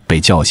师被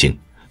叫醒，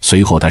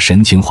随后他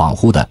神情恍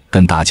惚地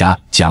跟大家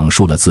讲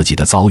述了自己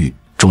的遭遇，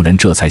众人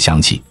这才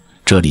想起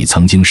这里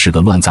曾经是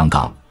个乱葬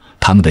岗，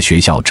他们的学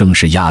校正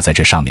是压在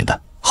这上面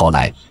的。后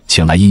来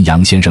请来阴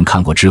阳先生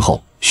看过之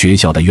后，学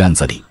校的院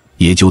子里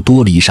也就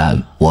多了一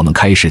扇我们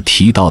开始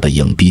提到的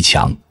影壁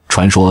墙。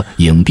传说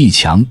影壁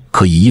墙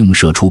可以映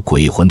射出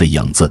鬼魂的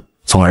影子，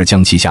从而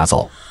将其吓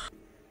走。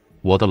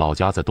我的老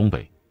家在东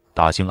北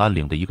大兴安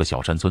岭的一个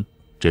小山村，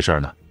这事儿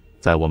呢，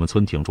在我们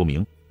村挺著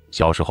名。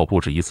小时候不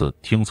止一次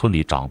听村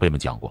里长辈们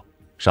讲过。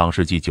上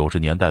世纪90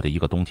年代的一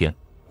个冬天，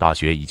大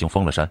雪已经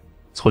封了山，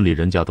村里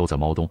人家都在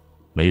猫冬，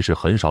没事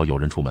很少有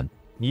人出门。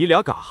你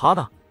俩干哈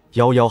呢？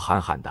摇摇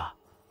喊喊的。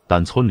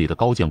但村里的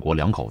高建国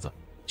2口子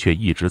却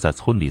一直在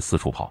村里四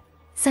处跑。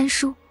三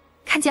叔，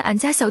看见俺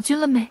家小军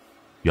了没？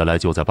原来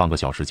就在半个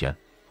小时前，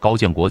高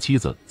建国妻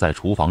子在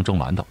厨房蒸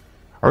馒头，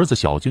儿子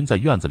小军在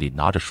院子里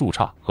拿着树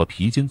杈和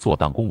皮筋做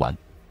弹弓玩，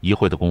一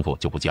会的功夫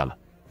就不见了，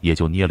也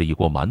就捏了一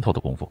锅馒头的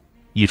功夫，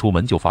一出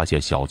门就发现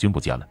小军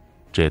不见了。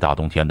这大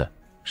冬天的，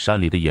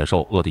山里的野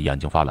兽饿得眼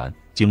睛发蓝，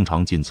经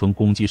常进村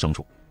攻击牲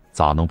畜，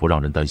咋能不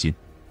让人担心？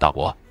大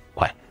国，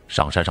快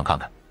上山上看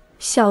看！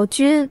小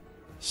军，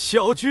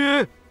小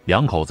军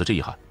！2口子这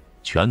一喊，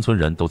全村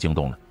人都惊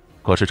动了。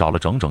可是找了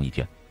整整1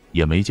天，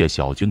也没见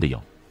小军的影。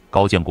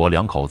高建国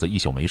2口子一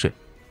宿没睡，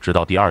直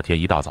到第2天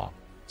一大早，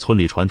村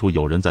里传出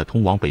有人在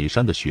通往北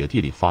山的雪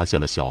地里发现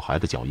了小孩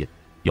的脚印。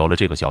有了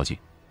这个消息，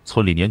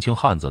村里年轻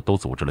汉子都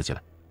组织了起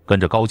来，跟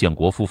着高建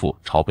国夫妇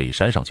朝北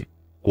山上去。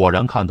果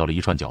然看到了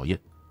一串脚印，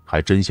还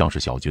真像是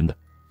小军的。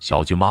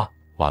小军妈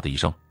哇的一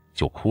声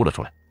就哭了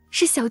出来。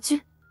是小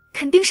军，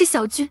肯定是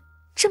小军。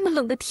这么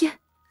冷的天，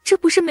这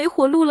不是没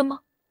活路了吗？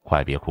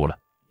快别哭了，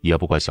也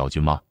不怪小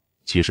军妈。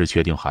其实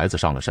确定孩子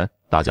上了山，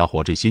大家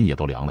伙这心也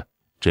都凉了。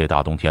这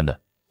大冬天的，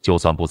就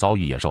算不遭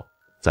遇野兽，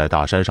在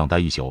大山上待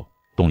一宿，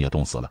冻也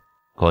冻死了。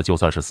可就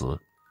算是死，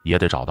也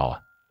得找到啊！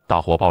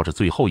大伙抱着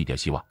最后一点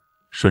希望，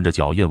顺着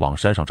脚印往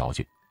山上找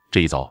去。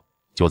这一走，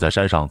就在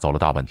山上走了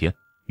大半天，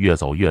越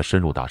走越深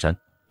入大山，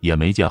也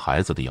没见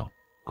孩子的影。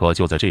可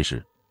就在这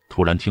时，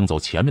突然听走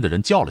前面的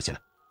人叫了起来：“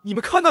你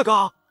们看那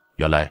个！”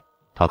原来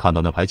他看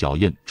到那排脚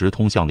印直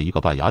通向了一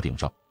个半崖顶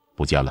上，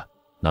不见了。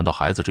难道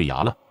孩子坠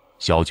崖了？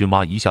小军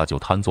妈一下就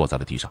瘫坐在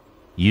了地上，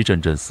一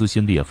阵阵撕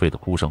心裂肺的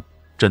哭声，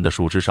震得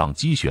树枝上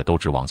积雪都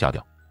直往下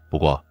掉。不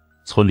过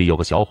村里有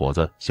个小伙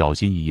子小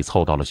心翼翼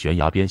凑到了悬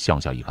崖边，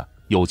向下一看，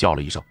又叫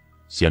了一声：“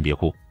先别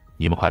哭，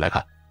你们快来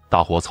看！”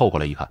大伙凑过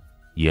来一看，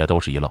也都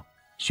是一愣。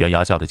悬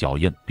崖下的脚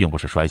印并不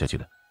是摔下去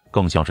的，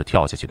更像是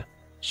跳下去的。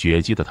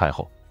雪积得太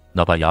厚，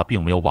那半崖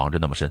并没有往着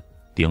那么深，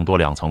顶多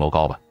2层楼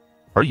高吧。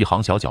而一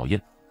行小脚印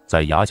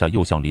在崖下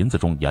又向林子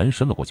中延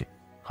伸了过去。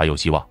还有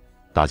希望，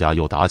大家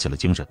又打起了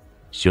精神，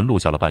寻路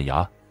下了半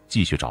崖，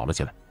继续找了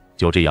起来。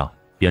就这样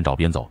边找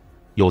边走，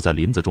又在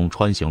林子中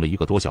穿行了1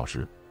个多小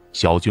时。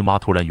小军妈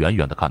突然远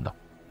远地看到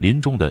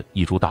林中的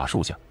一株大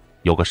树下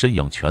有个身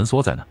影蜷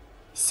缩在那。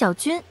小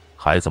军，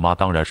孩子妈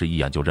当然是一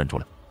眼就认出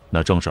来，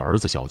那正是儿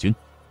子小军。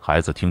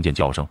孩子听见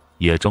叫声，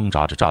也挣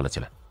扎着站了起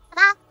来。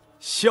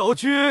小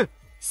军，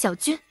小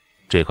军，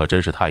这可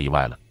真是太意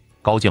外了。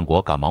高建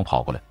国赶忙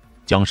跑过来，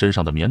将身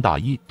上的棉大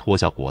衣脱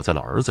下裹在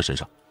了儿子身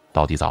上。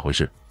到底咋回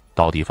事？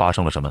到底发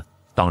生了什么？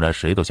当然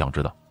谁都想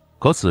知道，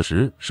可此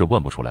时是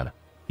问不出来了，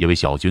因为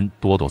小军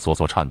哆哆嗦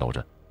嗦颤抖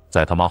着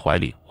在他妈怀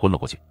里昏了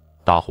过去。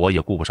大伙也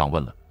顾不上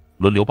问了，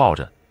轮流抱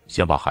着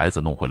先把孩子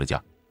弄回了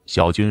家。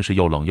小军是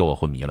又冷又饿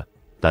昏迷了，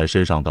但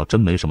身上倒真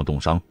没什么冻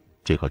伤，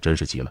这可真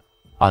是奇了。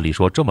按理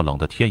说这么冷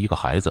的天，一个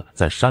孩子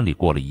在山里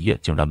过了一夜，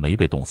竟然没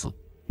被冻死，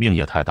命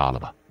也太大了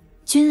吧。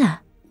君啊，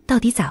到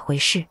底咋回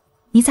事？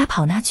你咋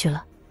跑那去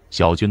了？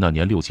小军那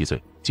年6、7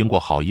岁，经过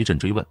好一阵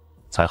追问，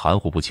才含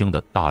糊不清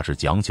的大致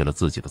讲起了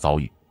自己的遭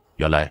遇。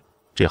原来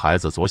这孩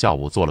子昨下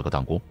午做了个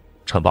弹弓，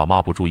趁爸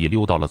妈不注意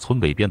溜到了村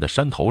北边的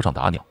山头上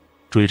打鸟，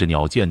追着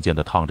鸟渐渐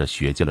的淌着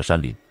血进了山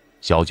林。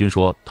小军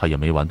说他也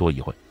没玩多一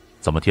会，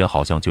怎么天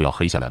好像就要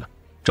黑下来了，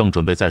正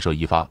准备再射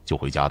一发就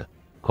回家的，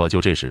可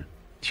就这时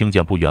听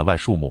见不远外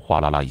树木哗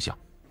啦啦一响，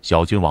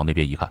小军往那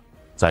边一看，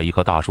在一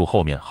棵大树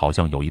后面好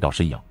像有一道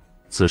身影。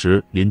此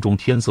时林中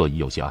天色已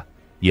有些暗，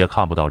也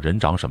看不到人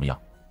长什么样，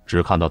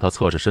只看到他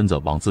侧着身子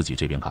往自己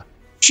这边看。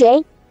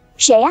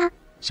谁呀？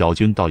小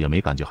军倒也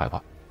没感觉害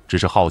怕，只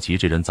是好奇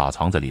这人咋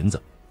藏在林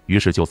子，于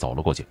是就走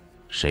了过去。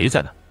谁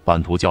在呢？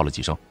半途叫了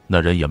几声，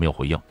那人也没有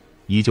回应，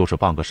依旧是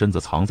半个身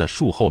子藏在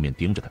树后面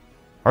盯着他。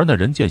而那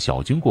人见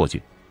小军过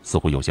去，似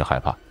乎有些害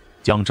怕，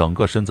将整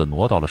个身子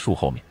挪到了树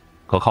后面，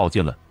可靠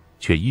近了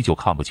却依旧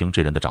看不清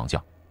这人的长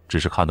相，只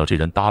是看到这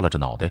人耷拉着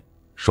脑袋，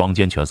双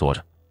肩蜷缩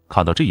着。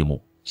看到这一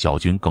幕，小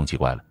军更奇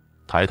怪了，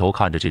抬头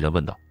看着这人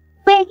问道：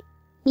喂，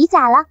你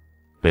咋了？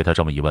被他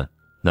这么一问，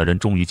那人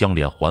终于将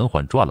脸缓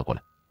缓转了过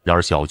来，然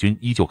而小军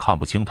依旧看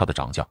不清他的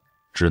长相，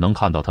只能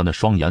看到他那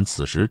双眼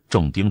此时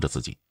正盯着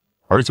自己。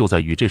而就在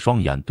与这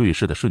双眼对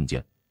视的瞬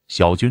间，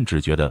小军只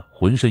觉得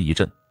浑身一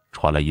震，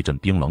传来一阵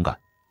冰冷感。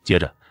接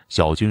着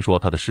小军说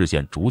他的视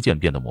线逐渐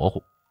变得模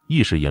糊，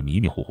意识也迷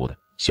迷糊糊的。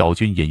小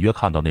军隐约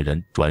看到那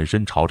人转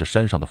身朝着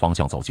山上的方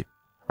向走去，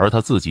而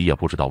他自己也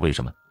不知道为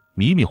什么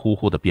迷迷糊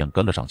糊的便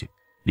跟了上去。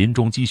林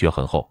中积雪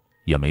很厚，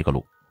也没个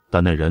路，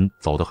但那人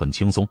走得很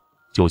轻松，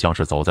就像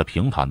是走在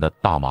平坦的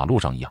大马路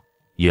上一样。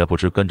也不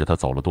知跟着他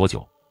走了多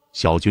久，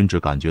小军只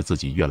感觉自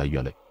己越来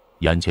越累，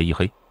眼前一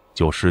黑，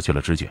就失去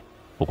了知觉。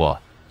不过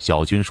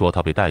小军说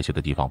他被带去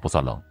的地方不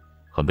算冷，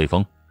很被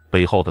风，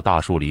背后的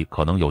大树里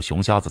可能有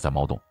熊瞎子在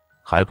猫洞，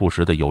还不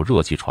时的有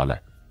热气传来，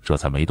这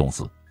才没冻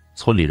死。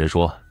村里人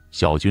说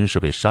小军是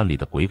被山里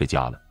的鬼给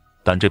夹了，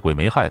但这鬼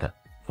没害他，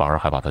反而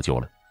还把他救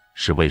了，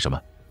是为什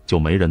么就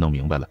没人能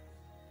明白了。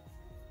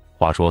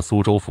话说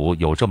苏州府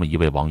有这么一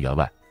位王员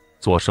外，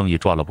做生意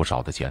赚了不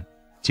少的钱，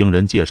经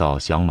人介绍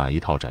想买一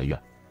套宅院。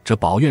这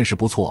宝院是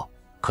不错，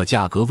可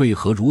价格为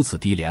何如此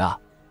低廉啊？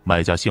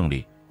卖家姓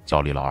李，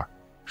叫李老二，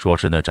说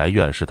是那宅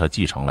院是他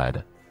继承来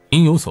的。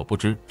您有所不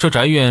知，这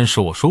宅院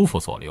是我叔父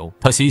所留，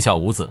他膝下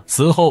无子，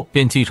死后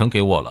便继承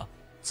给我了。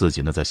自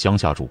己呢在乡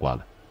下住惯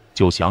了，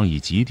就想以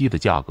极低的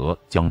价格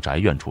将宅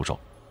院出售。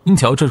您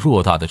瞧这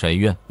偌大的宅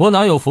院，我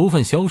哪有福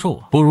分销售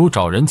啊？不如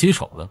找人接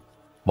手了。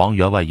王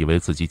员外以为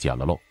自己捡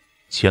了漏，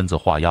签字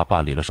画押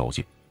办理了手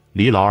续。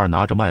李老二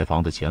拿着卖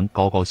房的钱，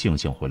高高兴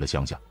兴回了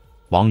乡下。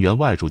王员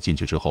外住进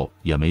去之后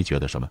也没觉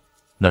得什么。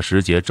那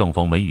时节正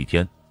逢梅雨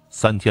天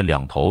，3天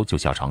2头就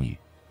下场雨。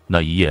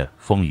那一夜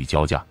风雨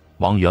交加，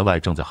王员外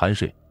正在酣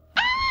睡，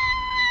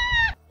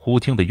忽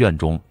听得院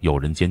中有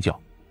人尖叫，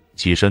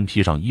起身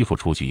披上衣服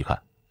出去一看，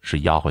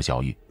是丫鬟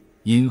小玉。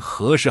因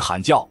何事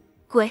喊叫？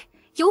鬼，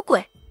有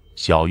鬼！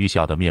小玉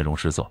吓得面容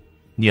失色，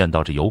念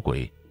叨着有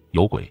鬼，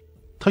有鬼。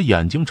她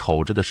眼睛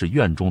瞅着的是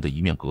院中的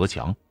一面隔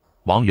墙。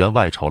王员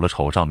外瞅了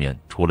瞅上面，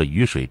除了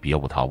雨水别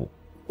无他物。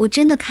我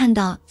真的看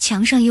到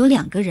墙上有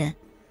2个人，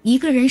一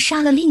个人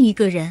杀了另一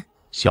个人。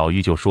小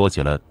玉就说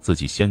起了自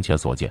己先前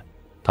所见。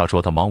她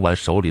说她忙完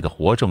手里的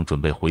活，正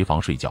准备回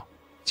房睡觉，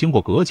经过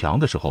隔墙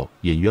的时候，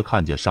隐约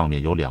看见上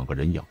面有2个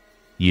人影。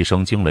一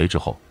声惊雷之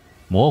后，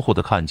模糊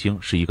的看清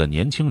是一个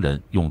年轻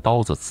人用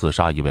刀子刺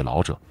杀一位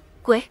老者。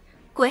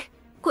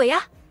鬼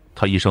呀！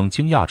他一声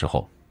惊讶之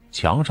后，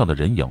墙上的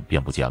人影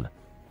便不见了。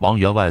王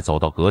员外走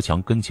到隔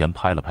墙跟前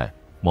拍了拍，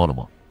摸了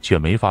摸，却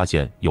没发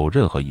现有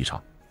任何异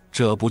常。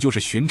这不就是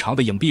寻常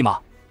的影蔽吗？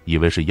以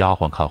为是丫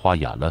鬟看花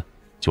眼了，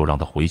就让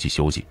他回去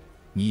休息。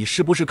你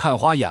是不是看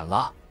花眼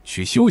了？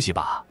去休息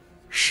吧。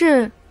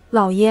是，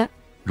老爷。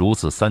如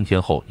此3天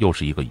后又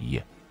是一个一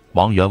夜，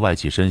王员外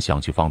起身想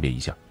去方便一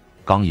下，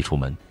刚一出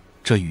门，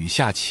这雨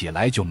下起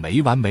来就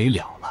没完没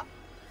了了。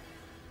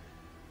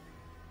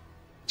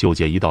就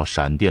见一道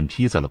闪电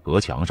劈在了隔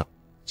墙上，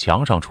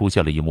墙上出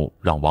现了一幕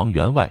让王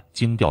员外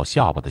惊掉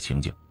下巴的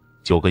情景，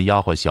就跟丫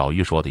鬟小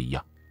玉说的一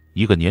样，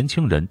一个年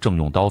轻人正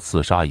用刀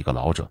刺杀一个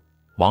老者。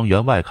王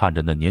员外看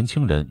着那年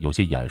轻人有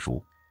些眼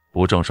熟，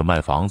不正是卖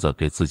房子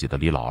给自己的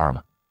李老二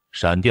吗？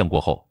闪电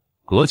过后，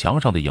隔墙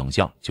上的影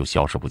像就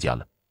消失不见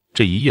了。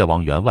这一夜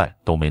王员外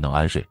都没能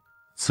安睡。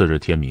次日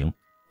天明，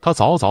他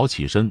早早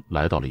起身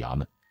来到了衙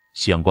门。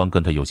县官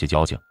跟他有些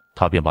交情，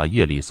他便把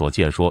夜里所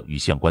见说与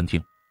县官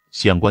听。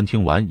县官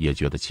听完也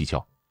觉得蹊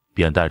跷，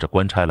便带着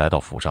官差来到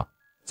府上，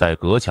在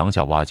隔墙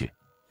下挖掘。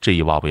这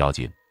一挖不要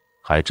紧，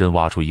还真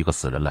挖出一个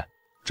死人来，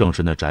正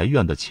是那宅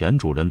院的前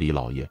主人李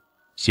老爷。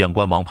县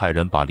官忙派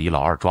人把李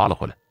老二抓了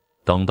回来。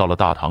等到了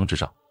大堂之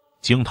上，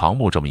惊堂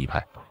木这么一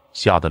拍，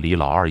吓得李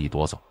老二一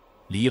哆嗦。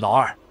李老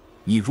二，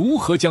你如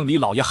何将李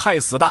老爷害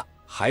死的？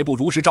还不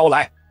如实招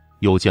来。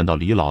又见到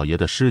李老爷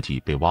的尸体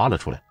被挖了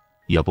出来，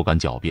也不敢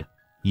狡辩，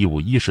一五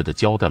一十地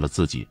交代了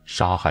自己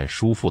杀害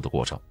叔父的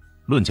过程。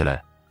论起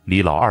来，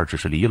李老二只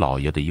是李老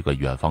爷的一个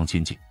远方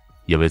亲戚，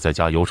因为在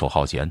家游手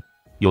好闲，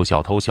又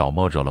小偷小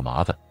摸惹了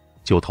麻烦，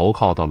就投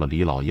靠到了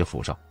李老爷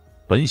府上。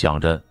本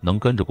想着能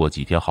跟着过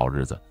几天好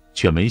日子，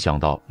却没想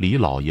到李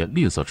老爷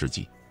吝啬之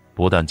极，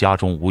不但家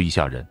中无一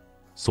下人，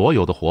所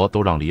有的活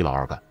都让李老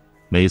二干，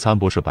每餐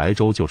不是白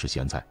粥就是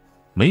咸菜。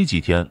没几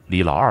天，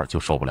李老二就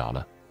受不了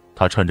了，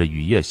他趁着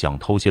雨夜想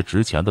偷些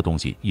值钱的东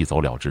西一走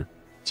了之，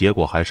结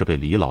果还是被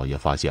李老爷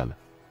发现了，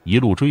一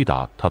路追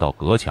打他到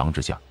隔墙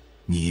之下。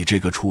你这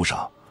个畜生，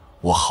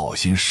我好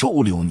心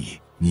收留你，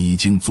你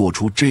竟做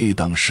出这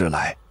等事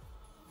来！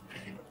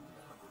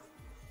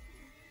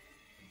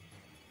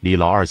李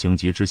老二情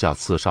急之下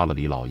刺杀了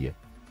李老爷，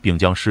并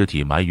将尸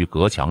体埋于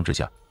隔墙之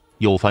下，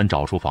又翻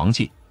找出房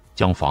契，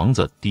将房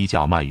子低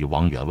价卖于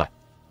王员外。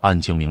案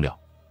情明了，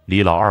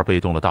李老二被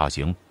动了大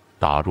刑，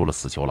打入了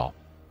死囚牢。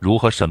如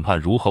何审判，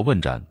如何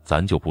问斩，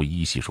咱就不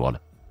一一细说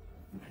了。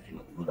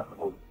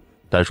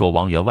单说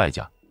王员外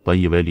家，本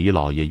以为李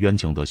老爷冤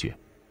情得雪，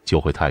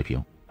就会太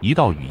平，一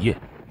到雨夜，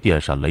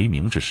电闪雷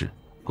鸣之时，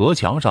隔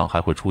墙上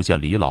还会出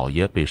现李老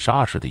爷被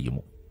杀时的一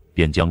幕，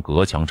便将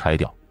隔墙拆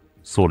掉，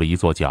塑了一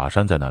座假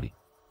山在那里。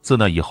自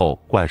那以后，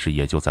怪事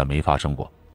也就再没发生过。